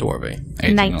Thurskill and Dwarvy.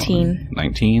 19.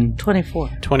 19. 24.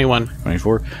 21.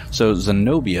 24. So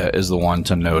Zenobia is the one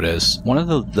to notice. One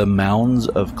of the mounds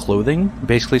of clothing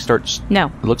basically starts... No.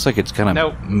 It looks like it's kind of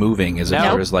Nope. moving as if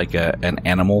Nope. there is like an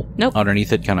animal Nope.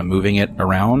 underneath it, kind of moving it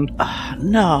around.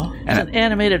 No. It's an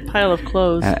animated pile of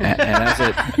clothes. And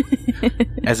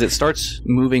as it starts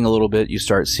moving a little bit, you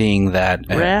start seeing that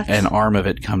Rats? an arm of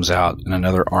it comes out, and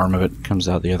another arm of it comes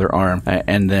out the other arm,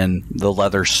 and then the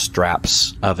leather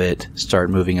straps of it start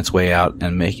moving its way out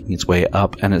and making its way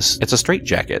up, and it's a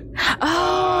straitjacket.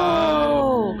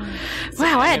 Oh!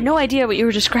 Wow, I had no idea what you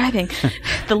were describing.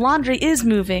 The laundry is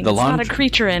moving. It's not a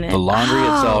creature in it. The laundry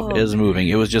itself Oh. is moving.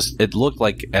 It looked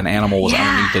like an animal was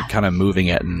underneath it, kind of moving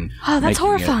it and Oh, that's making it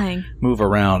horrifying. move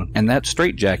around. And that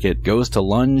straitjacket goes to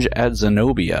lunge at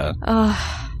Zenobia,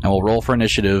 Ugh. and we'll roll for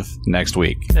initiative next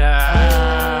week.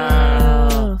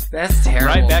 That's terrible.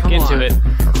 Right back Come into on. it.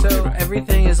 So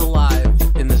everything is alive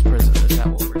in this prison.